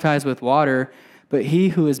 I baptize with water, but he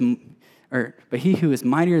who is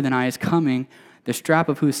mightier than I is coming, the strap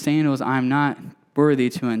of whose sandals I am not worthy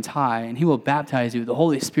to untie, and he will baptize you with the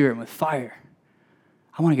Holy Spirit and with fire.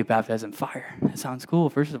 I want to get baptized in fire. That sounds cool,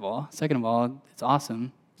 first of all. Second of all, it's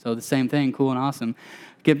awesome. So the same thing, cool and awesome.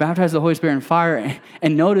 Get baptized with the Holy Spirit and fire,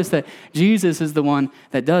 and notice that Jesus is the one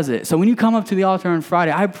that does it. So when you come up to the altar on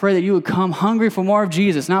Friday, I pray that you would come hungry for more of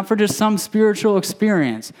Jesus, not for just some spiritual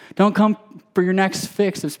experience. Don't come for your next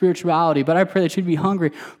fix of spirituality, but I pray that you'd be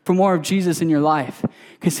hungry for more of Jesus in your life,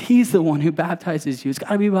 because he's the one who baptizes you. It's got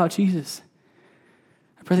to be about Jesus.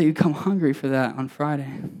 I pray that you'd come hungry for that on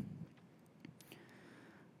Friday.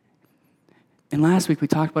 And last week we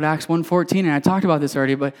talked about Acts 1:14, and I talked about this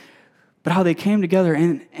already, but how they came together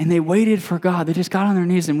and they waited for God. They just got on their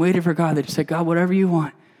knees and waited for God. They just said, God, whatever you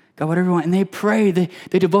want. God, whatever you want. And they prayed.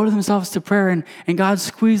 They devoted themselves to prayer, and God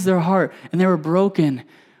squeezed their heart, and they were broken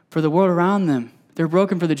for the world around them. They were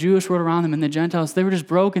broken for the Jewish world around them and the Gentiles. They were just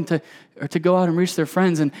broken to go out and reach their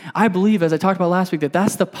friends. And I believe, as I talked about last week, that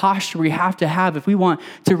that's the posture we have to have if we want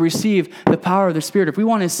to receive the power of the Spirit. If we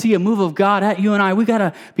want to see a move of God at you and I, we got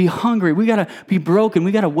to be hungry. We got to be broken.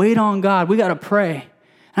 We got to wait on God. We got to pray.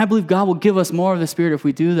 And I believe God will give us more of the Spirit if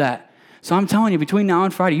we do that. So I'm telling you, between now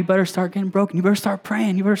and Friday, you better start getting broken. You better start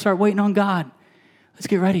praying. You better start waiting on God. Let's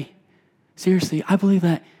get ready. Seriously, I believe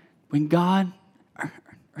that when God, or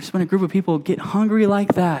just when a group of people get hungry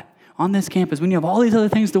like that on this campus, when you have all these other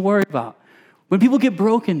things to worry about, when people get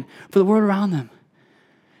broken for the world around them,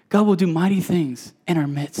 God will do mighty things in our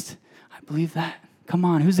midst. I believe that. Come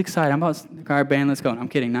on, who's excited? I'm about to, our band, let's go. I'm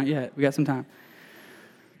kidding, not yet. We got some time.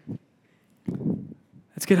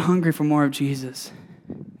 Let's get hungry for more of Jesus.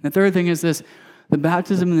 The third thing is this: the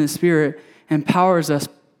baptism in the Spirit empowers us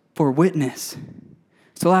for witness.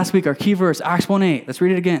 So last week, our key verse, Acts 1:8. Let's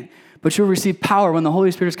read it again. But you'll receive power when the Holy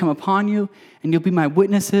Spirit has come upon you, and you'll be my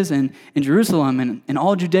witnesses in Jerusalem and in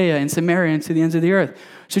all Judea and Samaria and to the ends of the earth.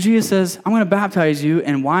 So Jesus says, I'm going to baptize you.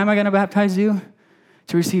 And why am I going to baptize you?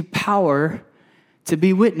 To receive power to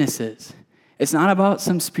be witnesses. It's not about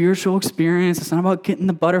some spiritual experience. It's not about getting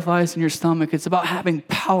the butterflies in your stomach. It's about having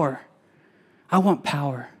power. I want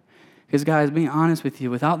power. Because guys, being honest with you,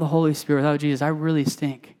 without the Holy Spirit, without Jesus, I really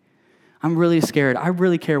stink. I'm really scared. I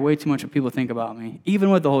really care way too much what people think about me.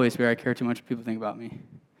 Even with the Holy Spirit, I care too much what people think about me.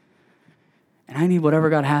 And I need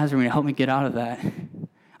whatever God has for me to help me get out of that.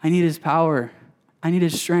 I need his power. I need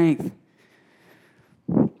his strength.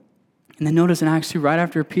 And then notice in Acts 2, right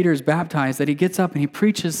after Peter is baptized, that he gets up and he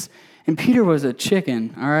preaches. And Peter was a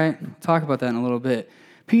chicken, all right? We'll talk about that in a little bit.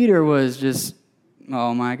 Peter was just,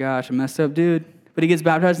 oh my gosh, a messed up dude. But he gets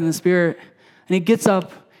baptized in the Spirit, and he gets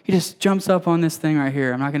up. He just jumps up on this thing right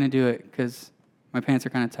here. I'm not going to do it because my pants are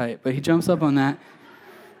kind of tight. But he jumps up on that,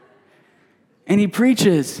 and he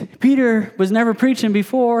preaches. Peter was never preaching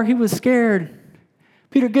before. He was scared.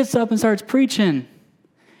 Peter gets up and starts preaching.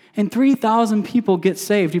 and 3,000 people get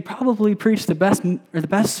saved. You probably preached the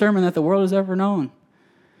best sermon that the world has ever known.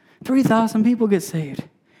 3,000 people get saved.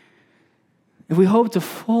 If we hope to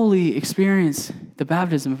fully experience the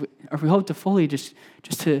baptism, or if we hope to fully just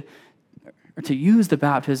to use the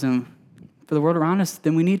baptism for the world around us,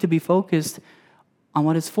 then we need to be focused on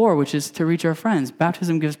what it's for, which is to reach our friends.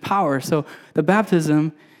 Baptism gives power. So the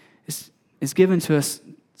baptism is given to us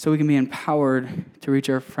so we can be empowered to reach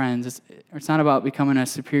our friends. It's not about becoming a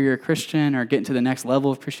superior Christian or getting to the next level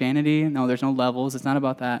of Christianity. No, there's no levels. It's not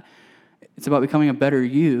about that. It's about becoming a better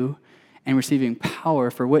you and receiving power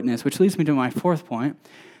for witness, which leads me to my fourth point.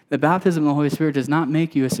 The baptism of the Holy Spirit does not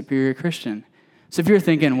make you a superior Christian. So if you're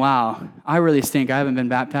thinking, wow, I really stink, I haven't been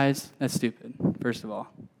baptized, that's stupid, first of all.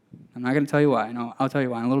 I'm not going to tell you why. No, I'll tell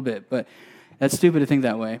you why in a little bit. But that's stupid to think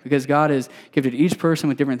that way because God has gifted each person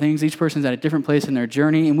with different things. Each person's at a different place in their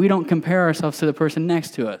journey, and we don't compare ourselves to the person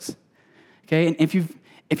next to us. Okay? And if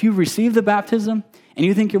you've received the baptism and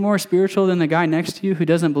you think you're more spiritual than the guy next to you who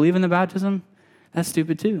doesn't believe in the baptism, that's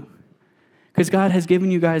stupid too. Because God has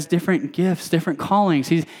given you guys different gifts, different callings.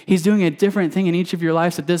 He's doing a different thing in each of your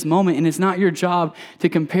lives at this moment, and it's not your job to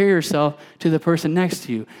compare yourself to the person next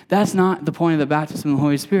to you. That's not the point of the baptism of the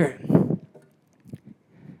Holy Spirit.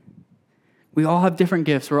 We all have different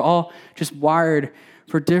gifts. We're all just wired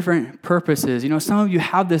for different purposes. Some of you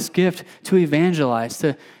have this gift to evangelize,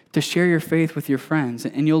 to share your faith with your friends,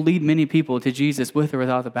 and you'll lead many people to Jesus with or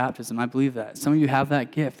without the baptism. I believe that. Some of you have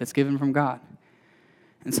that gift that's given from God.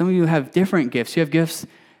 And some of you have different gifts. You have gifts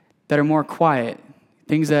that are more quiet,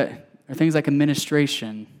 things like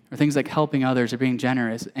administration, or things like helping others or being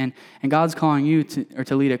generous. And God's calling you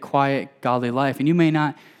to lead a quiet, godly life. And you may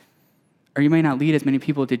not lead as many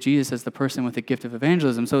people to Jesus as the person with the gift of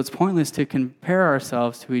evangelism. So it's pointless to compare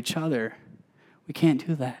ourselves to each other. We can't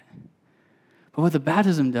do that. But what the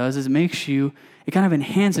baptism does is it kind of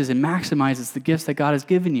enhances and maximizes the gifts that God has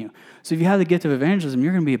given you. So if you have the gift of evangelism,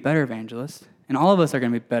 you're going to be a better evangelist. And all of us are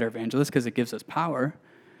going to be better evangelists because it gives us power.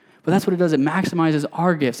 But that's what it does. It maximizes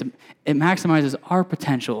our gifts. It maximizes our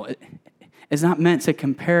potential. It's not meant to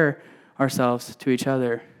compare ourselves to each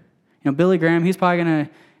other. Billy Graham, he's probably going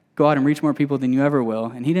to go out and reach more people than you ever will.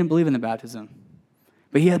 And he didn't believe in the baptism.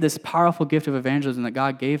 But he had this powerful gift of evangelism that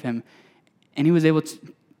God gave him. And he was able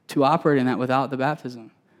to operate in that without the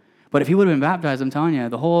baptism. But if he would have been baptized, I'm telling you,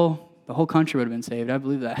 the whole country would have been saved. I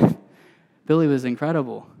believe that. Billy was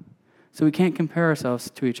incredible. So we can't compare ourselves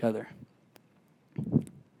to each other.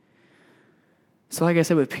 So like I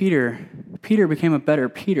said with Peter became a better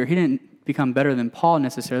Peter. He didn't become better than Paul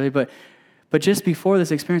necessarily, but just before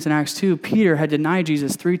this experience in Acts 2, Peter had denied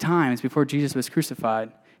Jesus 3 times before Jesus was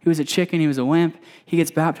crucified. He was a chicken, he was a wimp. He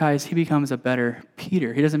gets baptized, he becomes a better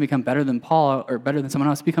Peter. He doesn't become better than Paul or better than someone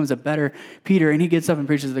else. He becomes a better Peter, and he gets up and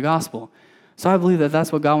preaches the gospel. So I believe that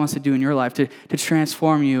that's what God wants to do in your life, to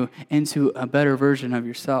transform you into a better version of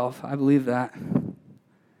yourself. I believe that.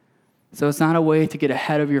 So it's not a way to get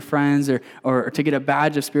ahead of your friends or to get a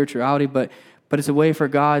badge of spirituality, but it's a way for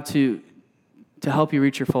God to help you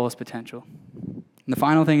reach your fullest potential. And the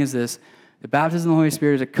final thing is this. The baptism of the Holy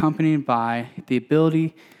Spirit is accompanied by the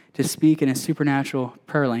ability to speak in a supernatural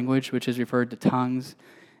prayer language, which is referred to tongues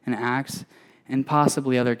and Acts, and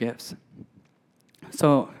possibly other gifts.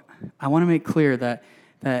 So I want to make clear that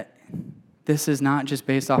this is not just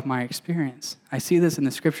based off my experience. I see this in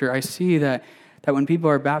the Scripture. I see that when people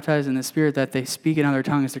are baptized in the Spirit, that they speak in other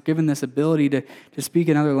tongues. They're given this ability to speak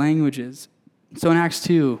in other languages. So in Acts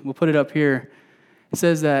 2, we'll put it up here, it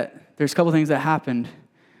says that there's a couple things that happened.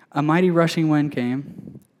 A mighty rushing wind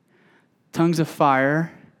came, tongues of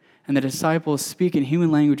fire, and the disciples speak in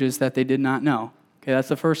human languages that they did not know. Okay, that's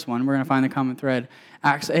the first one. We're going to find the common thread.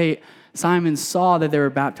 Acts 8, Simon saw that they were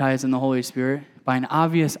baptized in the Holy Spirit by an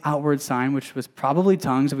obvious outward sign, which was probably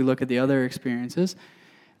tongues if we look at the other experiences.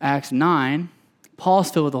 Acts 9,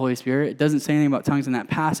 Paul's filled with the Holy Spirit. It doesn't say anything about tongues in that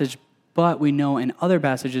passage, but we know in other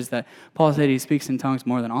passages that Paul said he speaks in tongues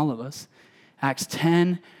more than all of us. Acts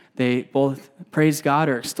 10, they both praised God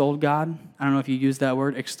or extolled God. I don't know if you use that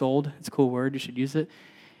word, extolled. It's a cool word. You should use it.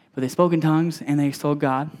 But they spoke in tongues and they extolled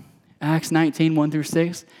God. Acts 19,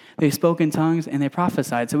 1-6, they spoke in tongues and they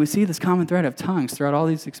prophesied. So we see this common thread of tongues throughout all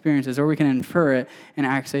these experiences, or we can infer it in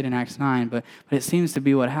Acts 8 and Acts 9, but it seems to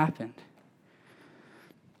be what happened.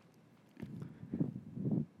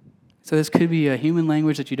 So this could be a human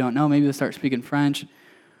language that you don't know. Maybe you'll start speaking French,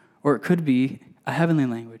 or it could be a heavenly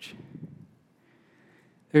language.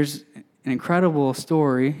 There's an incredible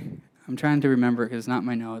story. I'm trying to remember it because it's not in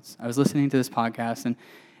my notes. I was listening to this podcast,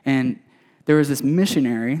 and there was this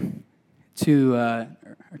missionary to I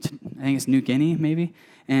think it's New Guinea, maybe.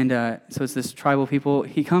 And so it's this tribal people.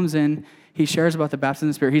 He comes in. he shares about the baptism in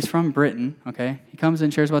the Spirit. He's from Britain, okay? He comes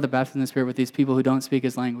and shares about the baptism in the Spirit with these people who don't speak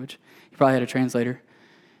his language. He probably had a translator.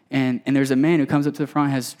 And there's a man who comes up to the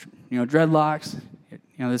front, has, dreadlocks.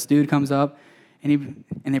 This dude comes up, and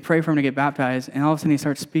they pray for him to get baptized, and all of a sudden he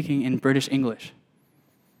starts speaking in British English.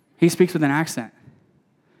 He speaks with an accent.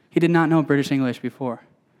 He did not know British English before.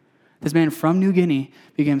 This man from New Guinea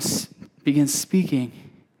begins speaking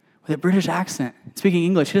with a British accent, speaking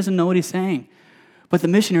English. He doesn't know what he's saying. But the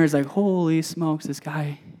missionary is like, holy smokes, this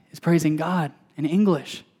guy is praising God in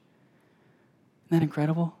English. Isn't that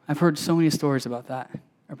incredible? I've heard so many stories about that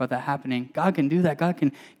happening. God can do that. God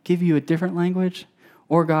can give you a different language,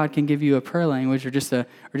 or God can give you a prayer language, or just a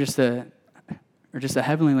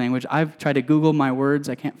heavenly language. I've tried to Google my words.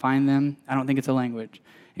 I can't find them. I don't think it's a language.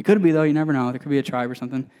 It could be, though. You never know. There could be a tribe or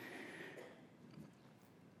something.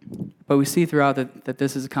 But we see throughout that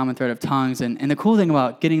this is a common thread of tongues. And the cool thing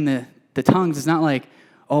about getting the tongues is not like,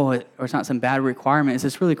 or it's not some bad requirement. It's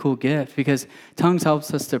this really cool gift, because tongues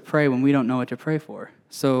helps us to pray when we don't know what to pray for.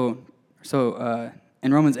 So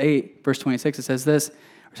in Romans 8, verse 26, it says this.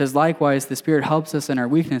 It says, likewise, the Spirit helps us in our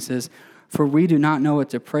weaknesses, for we do not know what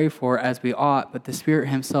to pray for as we ought, but the Spirit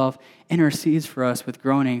himself intercedes for us with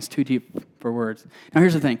groanings too deep for words. Now,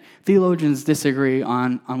 here's the thing. Theologians disagree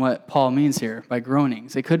on what Paul means here by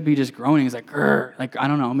groanings. It could be just groanings, like, grr, like, I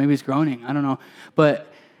don't know, maybe he's groaning, I don't know.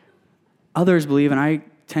 But others believe, and I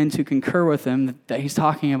tend to concur with them, that he's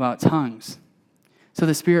talking about tongues. So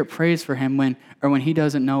the Spirit prays for him when he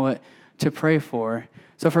doesn't know what to pray for.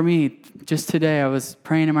 So for me, just today, I was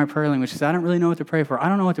praying in my prayer language because I don't really know what to pray for. I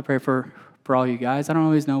don't know what to pray for all you guys. I don't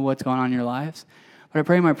always know what's going on in your lives. But I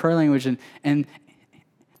pray in my prayer language, and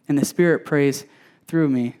the Spirit prays through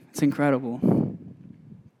me. It's incredible.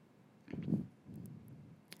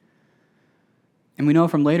 And we know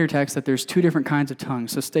from later texts that there's two different kinds of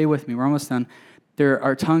tongues. So stay with me. We're almost done. There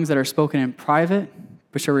are tongues that are spoken in private,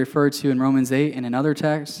 which are referred to in Romans 8 and in other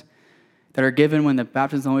texts, that are given when the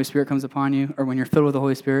baptism of the Holy Spirit comes upon you, or when you're filled with the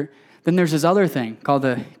Holy Spirit. Then there's this other thing called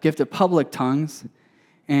the gift of public tongues,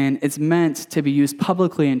 and it's meant to be used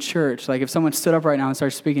publicly in church. Like if someone stood up right now and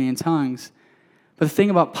started speaking in tongues. But the thing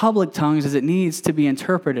about public tongues is it needs to be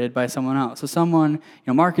interpreted by someone else. So someone,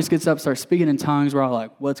 Marcus gets up, starts speaking in tongues. We're all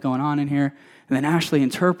like, what's going on in here? And then Ashley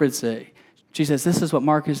interprets it. She says, this is what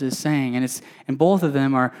Marcus is saying. And both of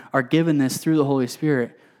them are given this through the Holy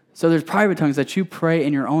Spirit. So there's private tongues that you pray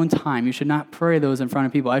in your own time. You should not pray those in front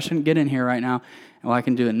of people. I shouldn't get in here right now, well, I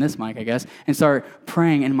can do it in this mic, I guess, and start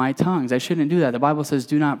praying in my tongues. I shouldn't do that. The Bible says,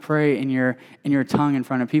 do not pray in your tongue in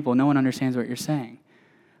front of people. No one understands what you're saying.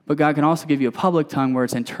 But God can also give you a public tongue where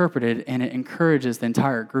it's interpreted and it encourages the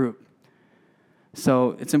entire group.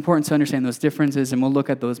 So it's important to understand those differences, and we'll look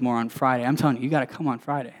at those more on Friday. I'm telling you, you got to come on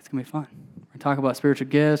Friday. It's going to be fun. We're going to talk about spiritual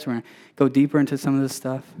gifts. We're going to go deeper into some of this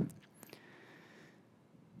stuff.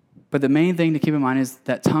 But the main thing to keep in mind is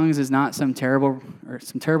that tongues is not some terrible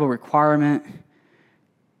requirement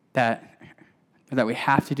that we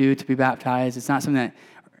have to do to be baptized. It's not something that,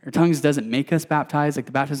 or tongues doesn't make us baptized, like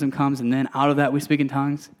the baptism comes and then out of that we speak in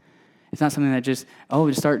tongues. It's not something that just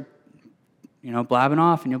start, blabbing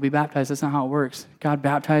off and you'll be baptized. That's not how it works. God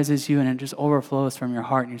baptizes you and it just overflows from your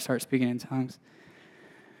heart and you start speaking in tongues.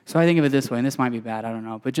 So I think of it this way, and this might be bad, I don't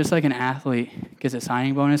know, but just like an athlete gets a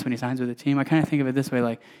signing bonus when he signs with a team, I kind of think of it this way,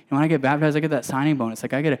 like, when I get baptized, I get that signing bonus.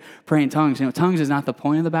 Like, I get to pray in tongues. Tongues is not the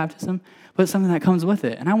point of the baptism, but it's something that comes with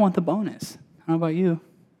it, and I want the bonus. I don't know about you.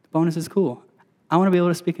 The bonus is cool. I want to be able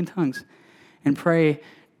to speak in tongues and pray,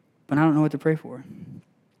 but I don't know what to pray for.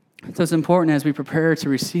 So it's important as we prepare to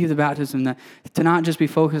receive the baptism to not just be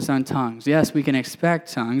focused on tongues. Yes, we can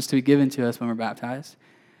expect tongues to be given to us when we're baptized,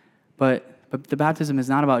 but the baptism is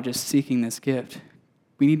not about just seeking this gift.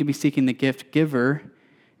 We need to be seeking the gift giver,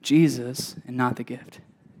 Jesus, and not the gift.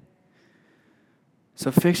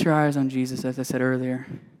 So fix your eyes on Jesus, as I said earlier.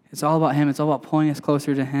 It's all about him. It's all about pulling us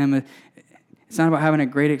closer to him. It's not about having a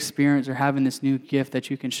great experience or having this new gift that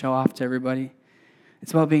you can show off to everybody.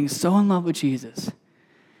 It's about being so in love with Jesus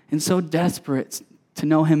and so desperate to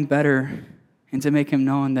know him better and to make him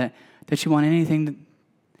known that you want anything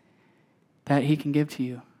that he can give to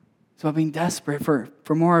you. It's about being desperate for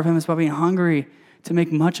more of him. It's about being hungry to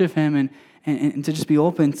make much of him and to just be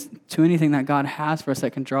open to anything that God has for us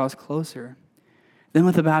that can draw us closer. Then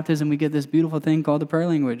with the baptism, we get this beautiful thing called the prayer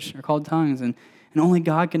language, or called tongues. And only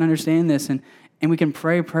God can understand this. And we can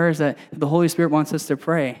pray prayers that the Holy Spirit wants us to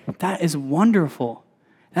pray. That is wonderful.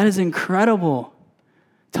 That is incredible.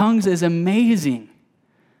 Tongues is amazing.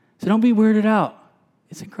 So don't be weirded out.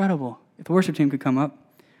 It's incredible. If the worship team could come up,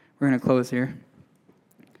 we're going to close here.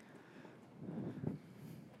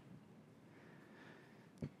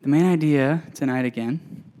 The main idea tonight,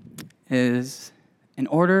 again, is in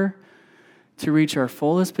order to reach our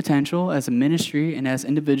fullest potential as a ministry and as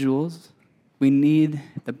individuals, we need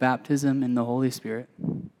the baptism in the Holy Spirit.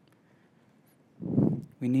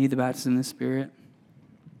 We need the baptism in the Spirit.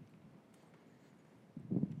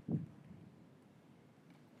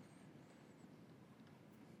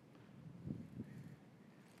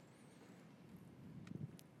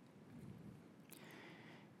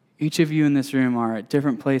 Each of you in this room are at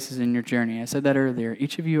different places in your journey. I said that earlier.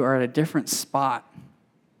 Each of you are at a different spot.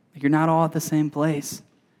 You're not all at the same place.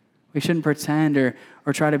 We shouldn't pretend or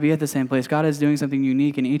try to be at the same place. God is doing something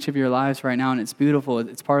unique in each of your lives right now, and it's beautiful.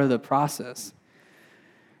 It's part of the process.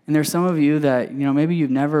 And there's some of you that, maybe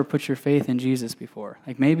you've never put your faith in Jesus before.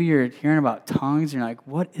 Like maybe you're hearing about tongues, and you're like,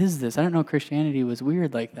 what is this? I didn't know Christianity was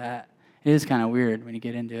weird like that. It is kind of weird when you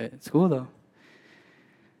get into it. It's cool, though.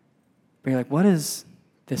 But you're like, what is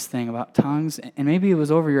this thing about tongues? And maybe it was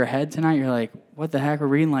over your head tonight. You're like, what the heck? We're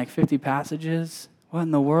reading like 50 passages. What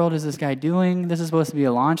in the world is this guy doing? This is supposed to be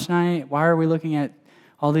a launch night. Why are we looking at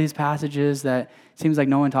all these passages that seems like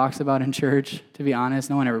no one talks about in church? To be honest,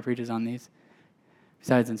 no one ever preaches on these,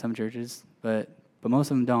 besides in some churches, but most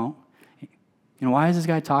of them don't. Why is this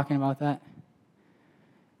guy talking about that?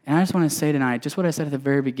 And I just want to say tonight, just what I said at the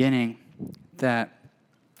very beginning, that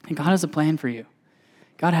God has a plan for you.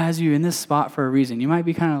 God has you in this spot for a reason. You might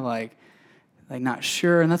be kind of like not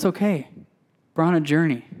sure, and that's okay. We're on a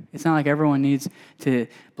journey. It's not like everyone needs to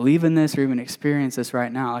believe in this or even experience this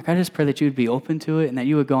right now. I just pray that you would be open to it and that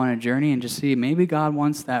you would go on a journey and just see, maybe God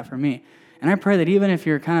wants that for me. And I pray that even if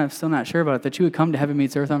you're kind of still not sure about it, that you would come to Heaven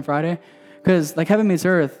Meets Earth on Friday. Because Heaven Meets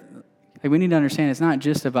Earth, we need to understand it's not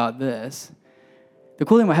just about this. The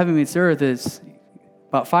cool thing about Heaven Meets Earth is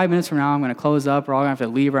about 5 minutes from now, I'm going to close up. We're all going to have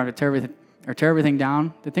to leave. We're going to have to tear everything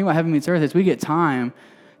down. The thing about Heaven Meets Earth is we get time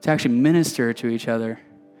to actually minister to each other.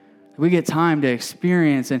 We get time to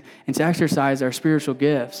experience and to exercise our spiritual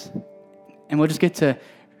gifts. And we'll just get to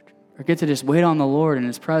just wait on the Lord in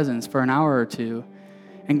His presence for an hour or two.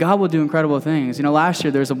 And God will do incredible things. Last year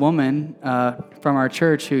there was a woman from our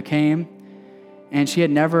church who came, and she had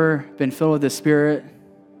never been filled with the Spirit.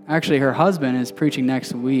 Actually, her husband is preaching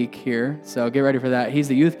next week here, so get ready for that. He's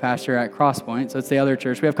the youth pastor at Crosspoint, so it's the other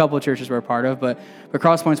church. We have a couple of churches we're a part of, but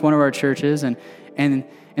Crosspoint's one of our churches, and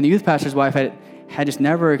the youth pastor's wife had just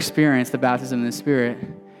never experienced the baptism in the Spirit.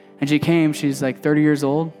 And she came, she's like 30 years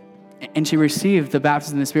old, and she received the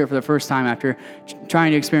baptism in the Spirit for the first time after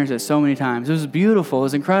trying to experience it so many times. It was beautiful. It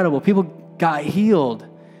was incredible. People got healed.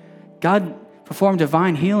 God performed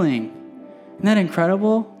divine healing. Isn't that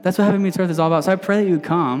incredible? That's what Heaven Meets Earth is all about. So I pray that you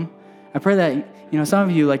come. I pray that, some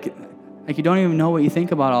of you, like you don't even know what you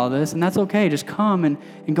think about all this, and that's okay. Just come and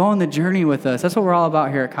go on the journey with us. That's what we're all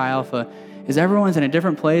about here at Chi Alpha. Is everyone's in a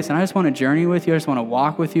different place, and I just want to journey with you. I just want to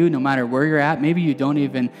walk with you no matter where you're at. Maybe you don't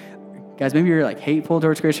even, guys, maybe you're hateful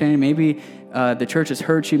towards Christianity. Maybe the church has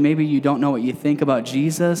hurt you. Maybe you don't know what you think about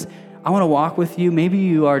Jesus. I want to walk with you. Maybe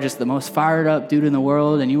you are just the most fired up dude in the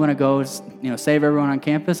world, and you want to go, save everyone on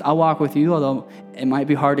campus. I'll walk with you, although it might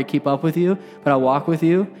be hard to keep up with you, but I'll walk with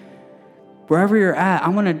you. Wherever you're at, I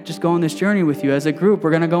want to just go on this journey with you. As a group, we're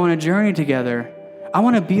going to go on a journey together. I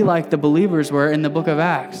want to be like the believers were in the book of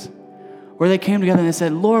Acts, where they came together and they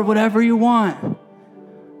said, Lord, whatever you want.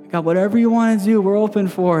 God, whatever you want to do, we're open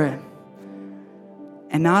for it.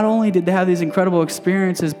 And not only did they have these incredible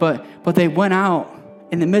experiences, but they went out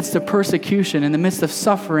in the midst of persecution, in the midst of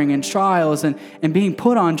suffering and trials and being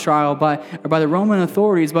put on trial by the Roman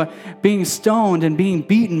authorities, but being stoned and being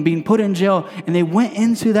beaten, being put in jail. And they went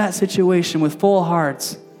into that situation with full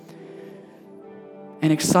hearts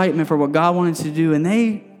and excitement for what God wanted to do. And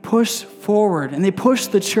they pushed forward, and they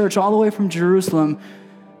pushed the church all the way from Jerusalem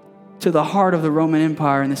to the heart of the Roman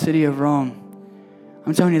Empire in the city of Rome.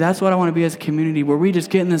 I'm telling you, that's what I want to be as a community, where we just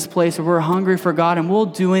get in this place where we're hungry for God and we'll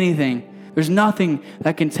do anything. There's nothing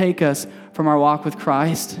that can take us from our walk with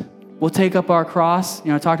Christ. We'll take up our cross.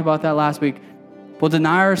 I talked about that last week. We'll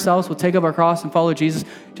deny ourselves. We'll take up our cross and follow Jesus,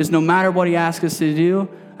 just no matter what He asks us to do.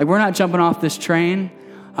 We're not jumping off this train.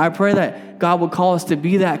 I pray that God will call us to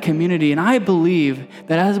be that community. And I believe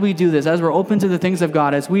that as we do this, as we're open to the things of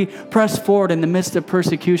God, as we press forward in the midst of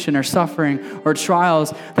persecution or suffering or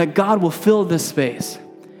trials, that God will fill this space.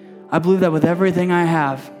 I believe that with everything I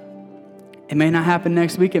have. It may not happen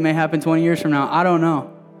next week. It may happen 20 years from now. I don't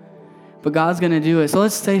know. But God's going to do it. So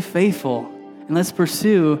let's stay faithful and let's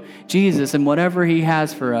pursue Jesus and whatever He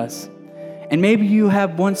has for us. And maybe you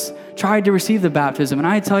have once tried to receive the baptism, and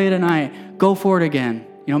I tell you tonight, go for it again.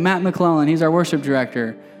 Matt McClellan, he's our worship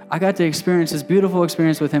director. I got to experience this beautiful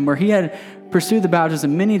experience with him where he had pursued the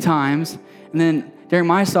baptism many times. And then during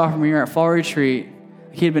my sophomore year at Fall Retreat,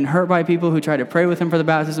 He had been hurt by people who tried to pray with him for the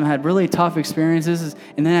baptism, had really tough experiences.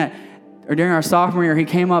 And then during our sophomore year, he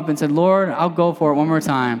came up and said, Lord, I'll go for it one more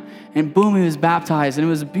time. And boom, he was baptized. And it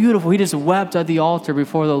was beautiful. He just wept at the altar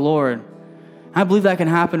before the Lord. I believe that can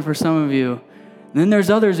happen for some of you. And then there's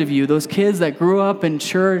others of you, those kids that grew up in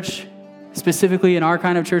church, specifically in our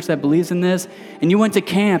kind of church that believes in this, and you went to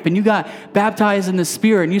camp and you got baptized in the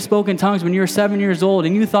Spirit and you spoke in tongues when you were 7 years old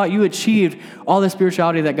and you thought you achieved all the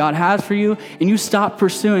spirituality that God has for you, and you stopped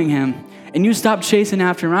pursuing Him and you stopped chasing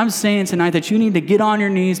after Him. I'm saying tonight that you need to get on your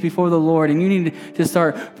knees before the Lord and you need to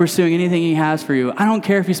start pursuing anything He has for you. I don't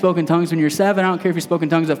care if you spoke in tongues when you're 7. I don't care if you spoke in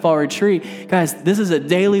tongues at Fall Retreat. Guys, this is a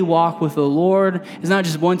daily walk with the Lord. It's not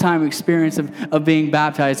just one-time experience of being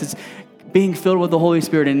baptized. It's being filled with the Holy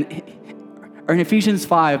Spirit. And in Ephesians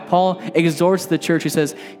 5, Paul exhorts the church. He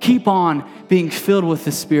says, keep on being filled with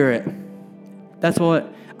the Spirit. That's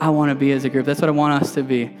what I want to be as a group. That's what I want us to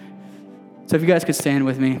be. So if you guys could stand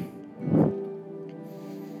with me.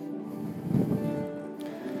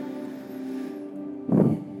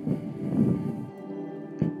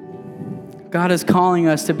 God is calling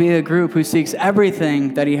us to be a group who seeks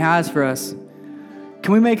everything that He has for us.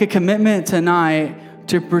 Can we make a commitment tonight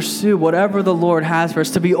to pursue whatever the Lord has for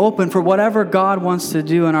us, to be open for whatever God wants to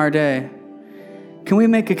do in our day? Can we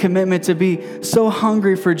make a commitment to be so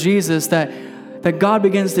hungry for Jesus that God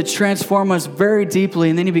begins to transform us very deeply,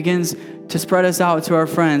 and then He begins to spread us out to our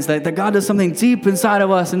friends, that God does something deep inside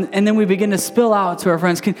of us, and then we begin to spill out to our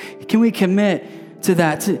friends? Can we commit to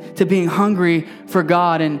that, to being hungry for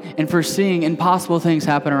God and for seeing impossible things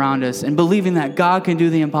happen around us and believing that God can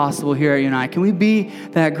do the impossible here at Unite? Can we be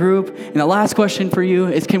that group? And the last question for you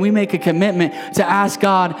is, can we make a commitment to ask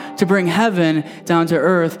God to bring heaven down to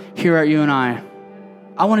earth here at Unite?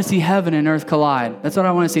 I want to see heaven and earth collide. That's what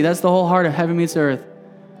I want to see. That's the whole heart of Heaven Meets Earth.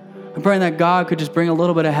 I'm praying that God could just bring a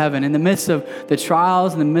little bit of heaven in the midst of the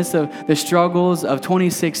trials, in the midst of the struggles of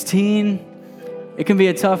 2016. It can be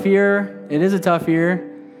a tough year. It is a tough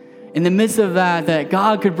year. In the midst of that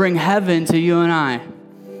God could bring heaven to you and I.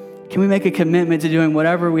 Can we make a commitment to doing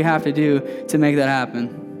whatever we have to do to make that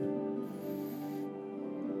happen?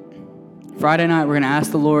 Friday night, we're going to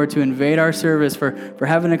ask the Lord to invade our service for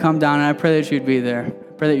heaven to come down, and I pray that you'd be there.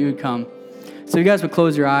 I pray that you would come. So you guys would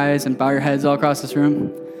close your eyes and bow your heads all across this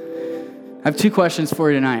room. I have 2 questions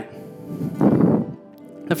for you tonight.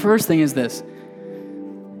 The first thing is this.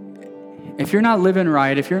 If you're not living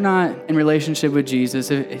right, if you're not in relationship with Jesus,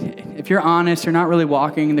 if you're honest, you're not really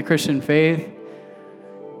walking in the Christian faith,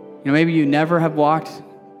 maybe you never have walked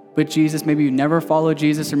with Jesus, maybe you never followed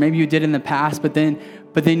Jesus, or maybe you did in the past, but then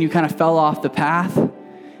you kind of fell off the path.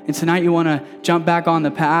 And tonight you want to jump back on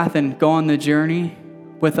the path and go on the journey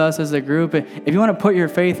with us as a group. If you want to put your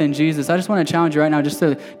faith in Jesus, I just want to challenge you right now just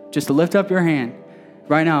to lift up your hand.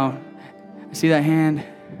 Right now, I see that hand.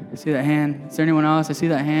 I see that hand. Is there anyone else? I see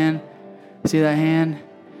that hand. See that hand?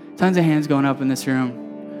 Tons of hands going up in this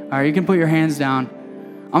room. All right, you can put your hands down.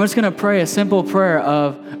 I'm just going to pray a simple prayer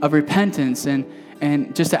of repentance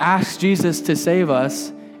and just to ask Jesus to save us.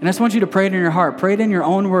 And I just want you to pray it in your heart. Pray it in your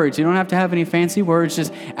own words. You don't have to have any fancy words.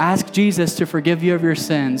 Just ask Jesus to forgive you of your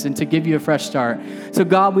sins and to give you a fresh start. So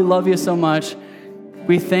God, we love you so much.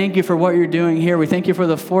 We thank you for what you're doing here. We thank you for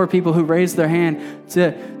the 4 people who raised their hand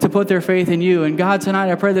to put their faith in you. And God,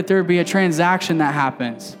 tonight I pray that there would be a transaction that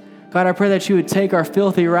happens. God, I pray that you would take our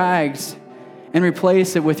filthy rags and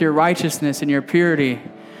replace it with your righteousness and your purity.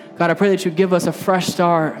 God, I pray that you'd give us a fresh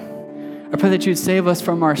start. I pray that you'd save us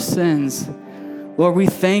from our sins. Lord, we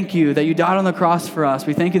thank you that you died on the cross for us.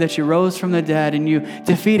 We thank you that you rose from the dead and you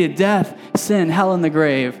defeated death, sin, hell, and the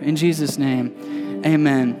grave. In Jesus' name,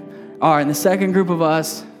 amen. All right, and the second group of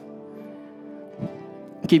us,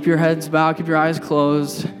 keep your heads bowed, keep your eyes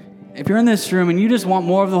closed. If you're in this room and you just want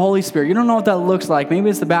more of the Holy Spirit, you don't know what that looks like. Maybe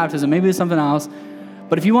it's the baptism, maybe it's something else.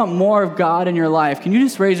 But if you want more of God in your life, can you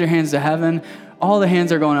just raise your hands to heaven? All the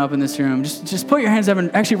hands are going up in this room. Just put your hands up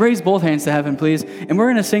and actually raise both hands to heaven, please. And we're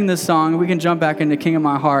going to sing this song. We can jump back into King of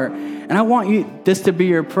My Heart. And I want this to be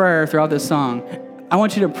your prayer throughout this song. I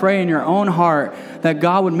want you to pray in your own heart that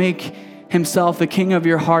God would make himself the king of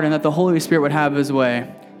your heart and that the Holy Spirit would have his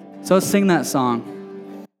way. So let's sing that song.